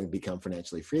people can become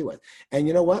financially free with. And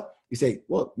you know what? You say,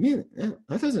 well,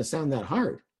 that doesn't sound that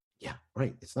hard. Yeah,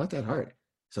 right. It's not that hard.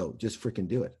 So just freaking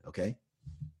do it. Okay.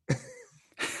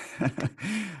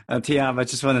 Tiav, I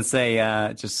just want to say,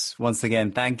 just once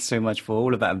again, thanks so much for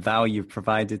all of that value you've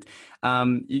provided.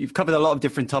 You've covered a lot of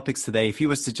different topics today. If you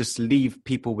was to just leave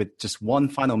people with just one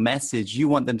final message you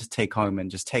want them to take home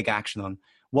and just take action on,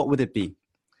 what would it be?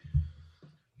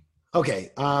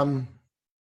 Okay. I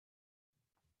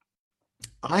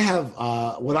have,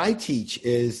 what I teach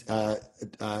is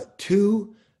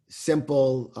two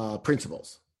simple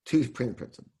principles,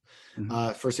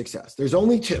 for success. There's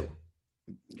only two.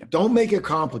 Don't make it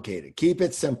complicated. Keep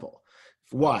it simple.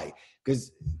 Why?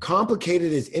 Because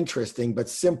complicated is interesting, but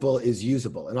simple is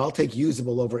usable. And I'll take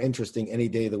usable over interesting any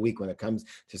day of the week when it comes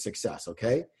to success,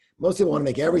 okay? Most people want to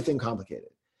make everything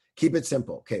complicated. Keep it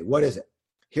simple. Okay, what is it?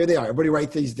 Here they are. Everybody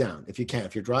write these down if you can.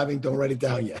 If you're driving, don't write it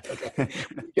down yet. Okay?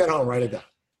 Get home, write it down.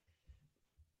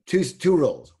 Two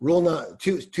rules.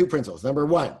 Two principles. Number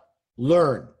one,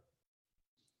 learn.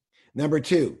 Number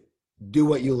two, do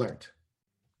what you learned.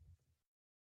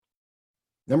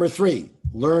 Number 3,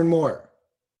 learn more.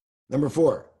 Number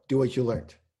 4, do what you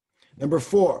learned. Number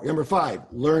 5,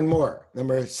 learn more.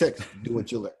 Number 6, do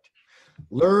what you learned.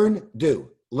 Learn,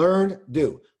 do, learn,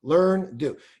 do, learn,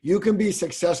 do. You can be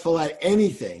successful at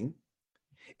anything.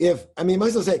 You might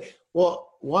as well say,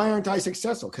 well, why aren't I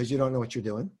successful? Because you don't know what you're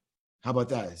doing. How about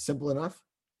that? Simple enough.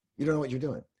 You don't know what you're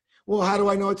doing. Well, how do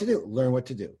I know what to do? Learn what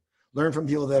to do. Learn from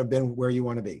people that have been where you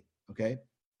want to be. Okay.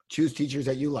 Choose teachers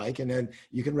that you like and then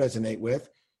you can resonate with.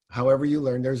 However you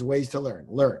learn, there's ways to learn.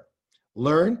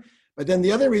 Learn. But then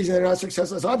the other reason they're not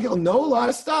successful is a lot of people know a lot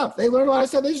of stuff. They learn a lot of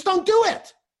stuff. They just don't do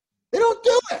it. They don't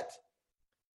do it.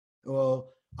 Well,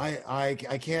 I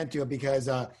can't do it because,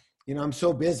 I'm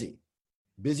so busy.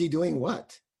 Busy doing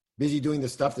what? Busy doing the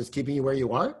stuff that's keeping you where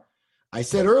you are? I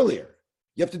said earlier,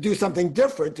 you have to do something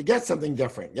different to get something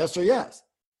different. Yes or yes?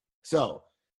 So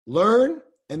learn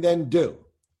and then do.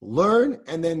 Learn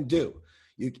and then do.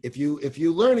 If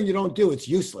you learn and you don't do, it's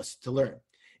useless to learn.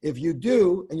 If you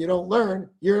do and you don't learn,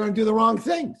 you're going to do the wrong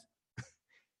things.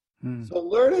 So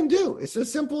learn and do. It's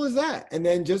as simple as that. And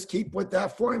then just keep with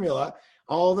that formula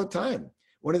all the time.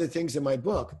 One of the things in my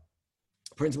book,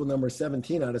 principle number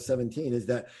 17 out of 17, is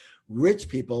that rich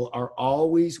people are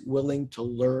always willing to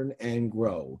learn and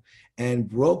grow, and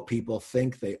broke people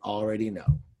think they already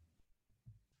know.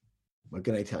 What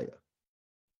can I tell you?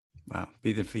 Wow,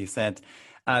 beautifully said.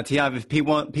 Tiav, if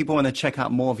people want to check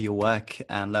out more of your work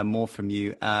and learn more from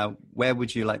you, where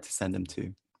would you like to send them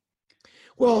to?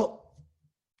 Well,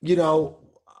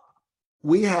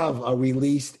 we have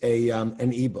released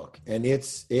an ebook, and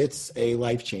it's a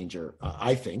life changer.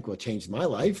 I think what changed my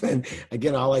life. And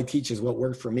again, all I teach is what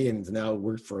worked for me, and it's now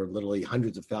worked for literally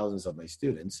hundreds of thousands of my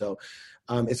students. So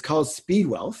it's called Speed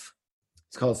Wealth.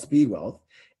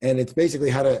 And it's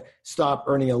basically how to stop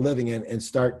earning a living and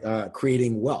start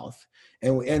creating wealth.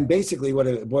 And basically what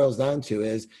it boils down to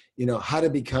is, how to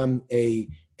become a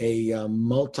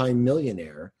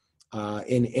multimillionaire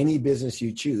in any business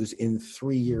you choose in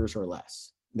 3 years or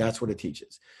less. That's what it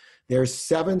teaches. There's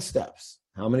 7 steps.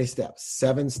 How many steps?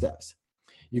 7 steps.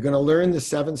 You're going to learn the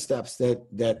 7 steps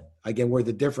that again, were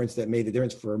the difference that made the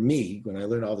difference for me when I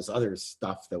learned all this other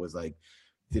stuff that was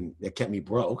that kept me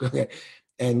broke.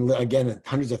 And again,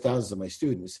 hundreds of thousands of my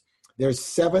students. There's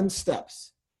 7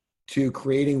 steps to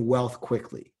creating wealth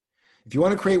quickly. If you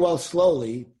want to create wealth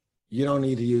slowly, you don't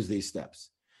need to use these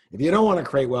steps. If you don't want to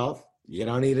create wealth, you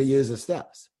don't need to use the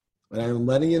steps. But I'm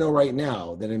letting you know right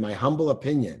now that in my humble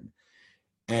opinion,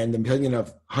 and the opinion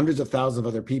of hundreds of thousands of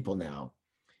other people now,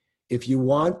 if you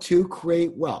want to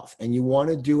create wealth and you want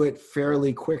to do it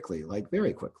fairly quickly, like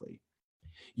very quickly,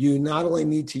 you not only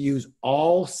need to use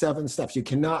all 7 steps, you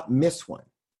cannot miss one.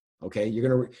 Okay,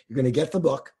 you're gonna get the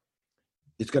book.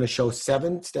 It's going to show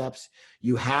 7 steps.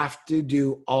 You have to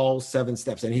do all 7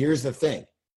 steps. And here's the thing.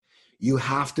 You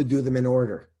have to do them in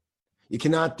order. You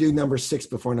cannot do number 6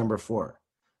 before number 4.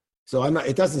 So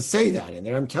it doesn't say that in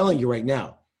there. I'm telling you right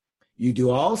now, you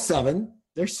do all 7.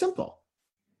 They're simple.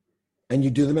 And you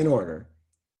do them in order.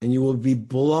 And you will be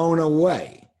blown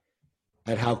away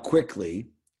at how quickly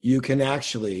you can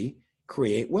actually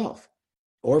create wealth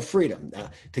or freedom.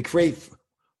 To create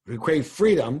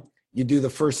freedom, you do the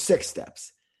first 6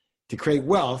 steps. To create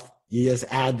wealth, you just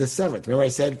add the 7th. Remember I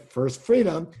said first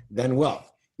freedom, then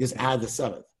wealth. You just add the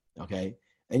 7th, okay?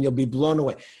 And you'll be blown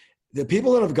away. The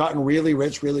people that have gotten really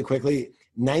rich really quickly,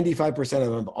 95% of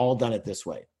them have all done it this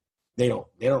way. They don't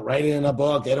write it in a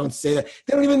book. They don't say that.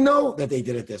 They don't even know that they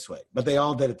did it this way, but they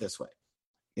all did it this way.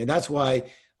 And that's why,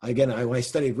 again, when I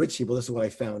studied rich people, this is what I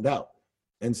found out.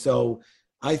 And so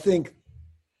I think,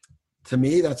 to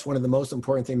me, that's one of the most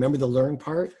important things. Remember the learn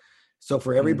part? So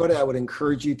for everybody, I would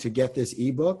encourage you to get this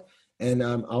ebook, and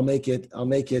I'll make it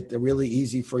really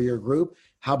easy for your group.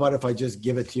 How about if I just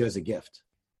give it to you as a gift?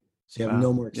 So you have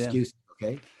no more excuses,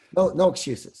 okay? No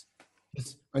excuses.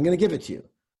 I'm going to give it to you.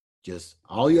 Just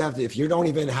all you have to, if you don't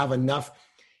even have enough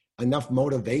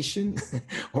motivation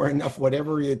or enough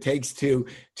whatever it takes to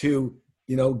go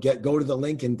to the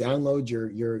link and download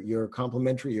your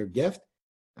complimentary, your gift,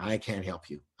 I can't help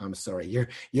you. I'm sorry.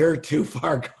 You're too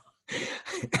far gone.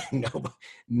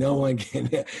 No one can.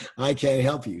 I can't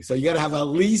help you. So you got to have at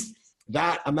least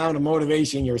that amount of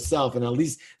motivation yourself, and at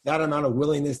least that amount of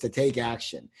willingness to take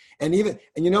action. And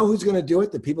you know who's going to do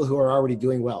it? The people who are already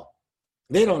doing well.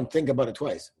 They don't think about it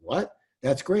twice. What?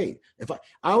 That's great.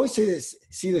 I always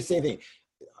see the same thing.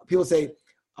 People say,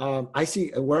 I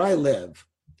see where I live.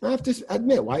 I have to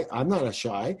admit, I'm not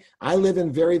shy. I live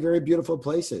in very, very beautiful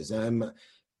places. I'm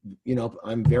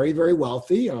very, very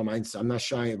wealthy. I'm not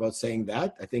shy about saying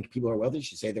that. I think people are wealthy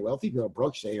should say they're wealthy. People are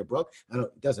broke should say you're broke.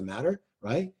 It doesn't matter,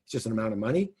 right? It's just an amount of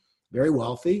money. Very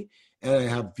wealthy. and I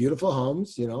have beautiful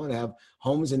homes, and I have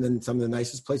homes in some of the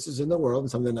nicest places in the world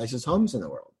and some of the nicest homes in the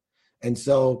world. And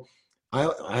so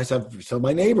so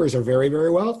my neighbors are very, very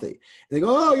wealthy. They go,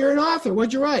 "Oh, you're an author.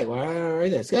 What'd you write?" "Well, I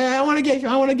write this." "Yeah, I want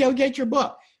to go get your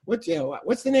book. What's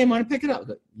the name? I want to pick it up."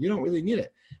 "You don't really need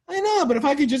it." "I know, but if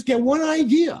I could just get one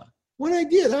idea,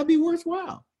 that would be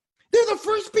worthwhile." They're the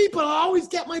first people to always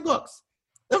get my books.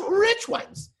 The rich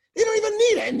ones, they don't even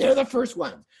need it, and they're the first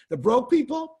ones. The broke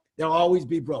people, they'll always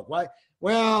be broke. Why?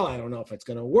 "Well, I don't know if it's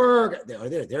going to work."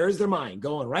 There's their mind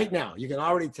going right now. You can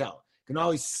already tell. You can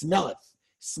always smell it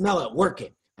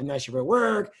working. "I'm not sure if it'll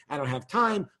work. I don't have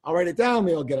time. I'll write it down.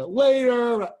 Maybe I'll get it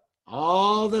later."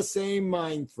 All the same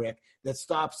mind trick that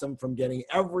stops them from getting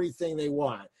everything they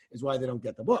want is why they don't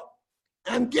get the book.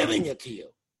 I'm giving it to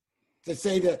you to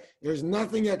say that there's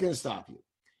nothing that can stop you.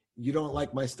 You don't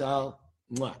like my style?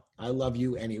 Mwah, I love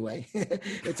you anyway.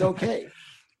 It's okay.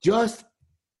 Just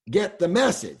get the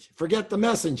message. Forget the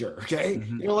messenger, okay?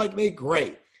 You don't like me?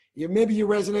 Great. Maybe you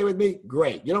resonate with me?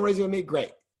 Great. You don't resonate with me?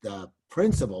 Great. The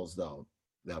principles, though,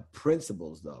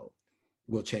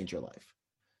 will change your life.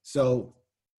 So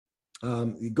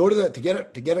you go to to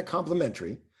get it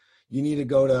complimentary, you need to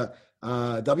go to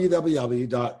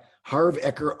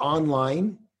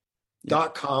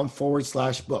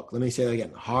harveckeronline.com/book. Let me say that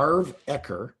again. Harv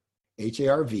Eker,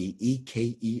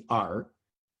 HARVEKER,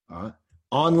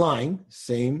 online,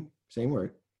 same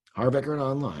word,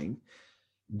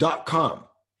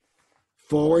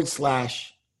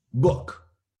 harveckeronline.com/book.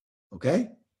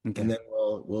 Okay? And then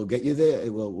we'll get you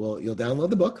you'll download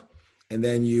the book, and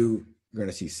then you're going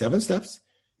to see 7 steps.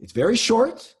 It's very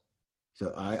short.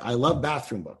 So I love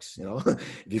bathroom books.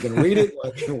 If you can read it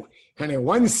kind of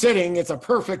one sitting, it's a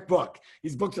perfect book.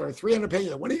 These books are 300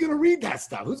 pages. When are you going to read that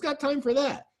stuff? Who's got time for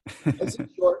that? It's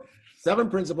short, 7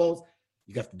 principles.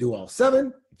 You have to do all 7.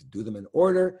 You have to do them in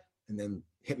order, and then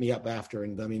hit me up after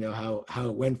and let me know how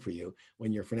it went for you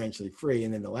when you're financially free.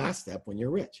 And then the last step, when you're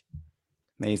rich.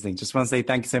 Amazing. Just want to say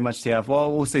thank you so much, Tiav. What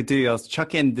I'll also do, I'll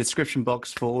chuck in the description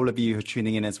box for all of you who are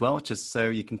tuning in as well, just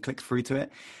so you can click through to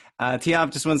it.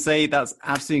 Tiav, just want to say that's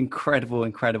absolutely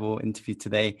incredible interview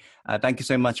today. Thank you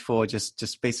so much for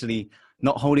just basically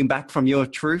not holding back from your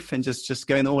truth and just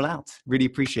going all out. Really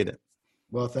appreciate it.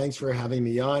 Well, thanks for having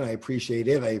me on. I appreciate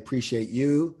it. I appreciate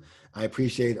you. I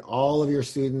appreciate all of your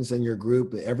students and your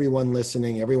group, everyone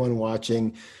listening, everyone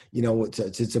watching.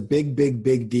 It's a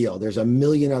big deal. There's a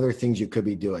million other things you could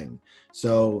be doing.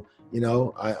 So,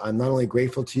 I'm not only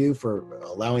grateful to you for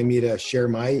allowing me to share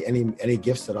any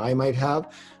gifts that I might have,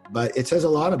 but it says a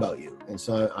lot about you. And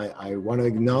so I want to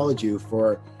acknowledge you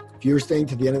for, if you're staying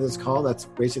to the end of this call, that's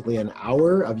basically an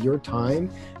hour of your time.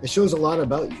 It shows a lot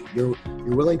about you. You're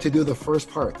willing to do the first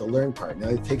part, the learn part.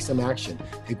 Now take some action.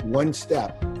 Take one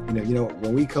step.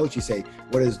 When we coach, you say,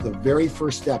 what is the very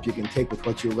first step you can take with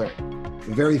what you learn?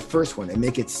 The very first one, and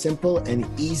make it simple and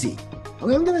easy.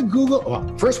 I'm going to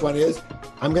Google. First one is,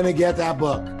 I'm going to get that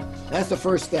book. That's the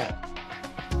first step.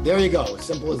 There you go. As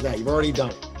simple as that. You've already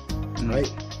done it.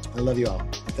 Right? I love you all.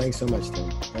 Thanks so much,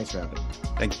 Tim. Thanks for having me.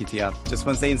 Thank you, Tiav. Just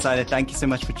want to say, Insider, thank you so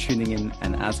much for tuning in.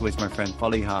 And as always, my friend,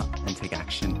 follow your heart and take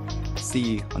action. See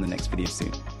you on the next video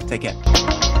soon. Take care.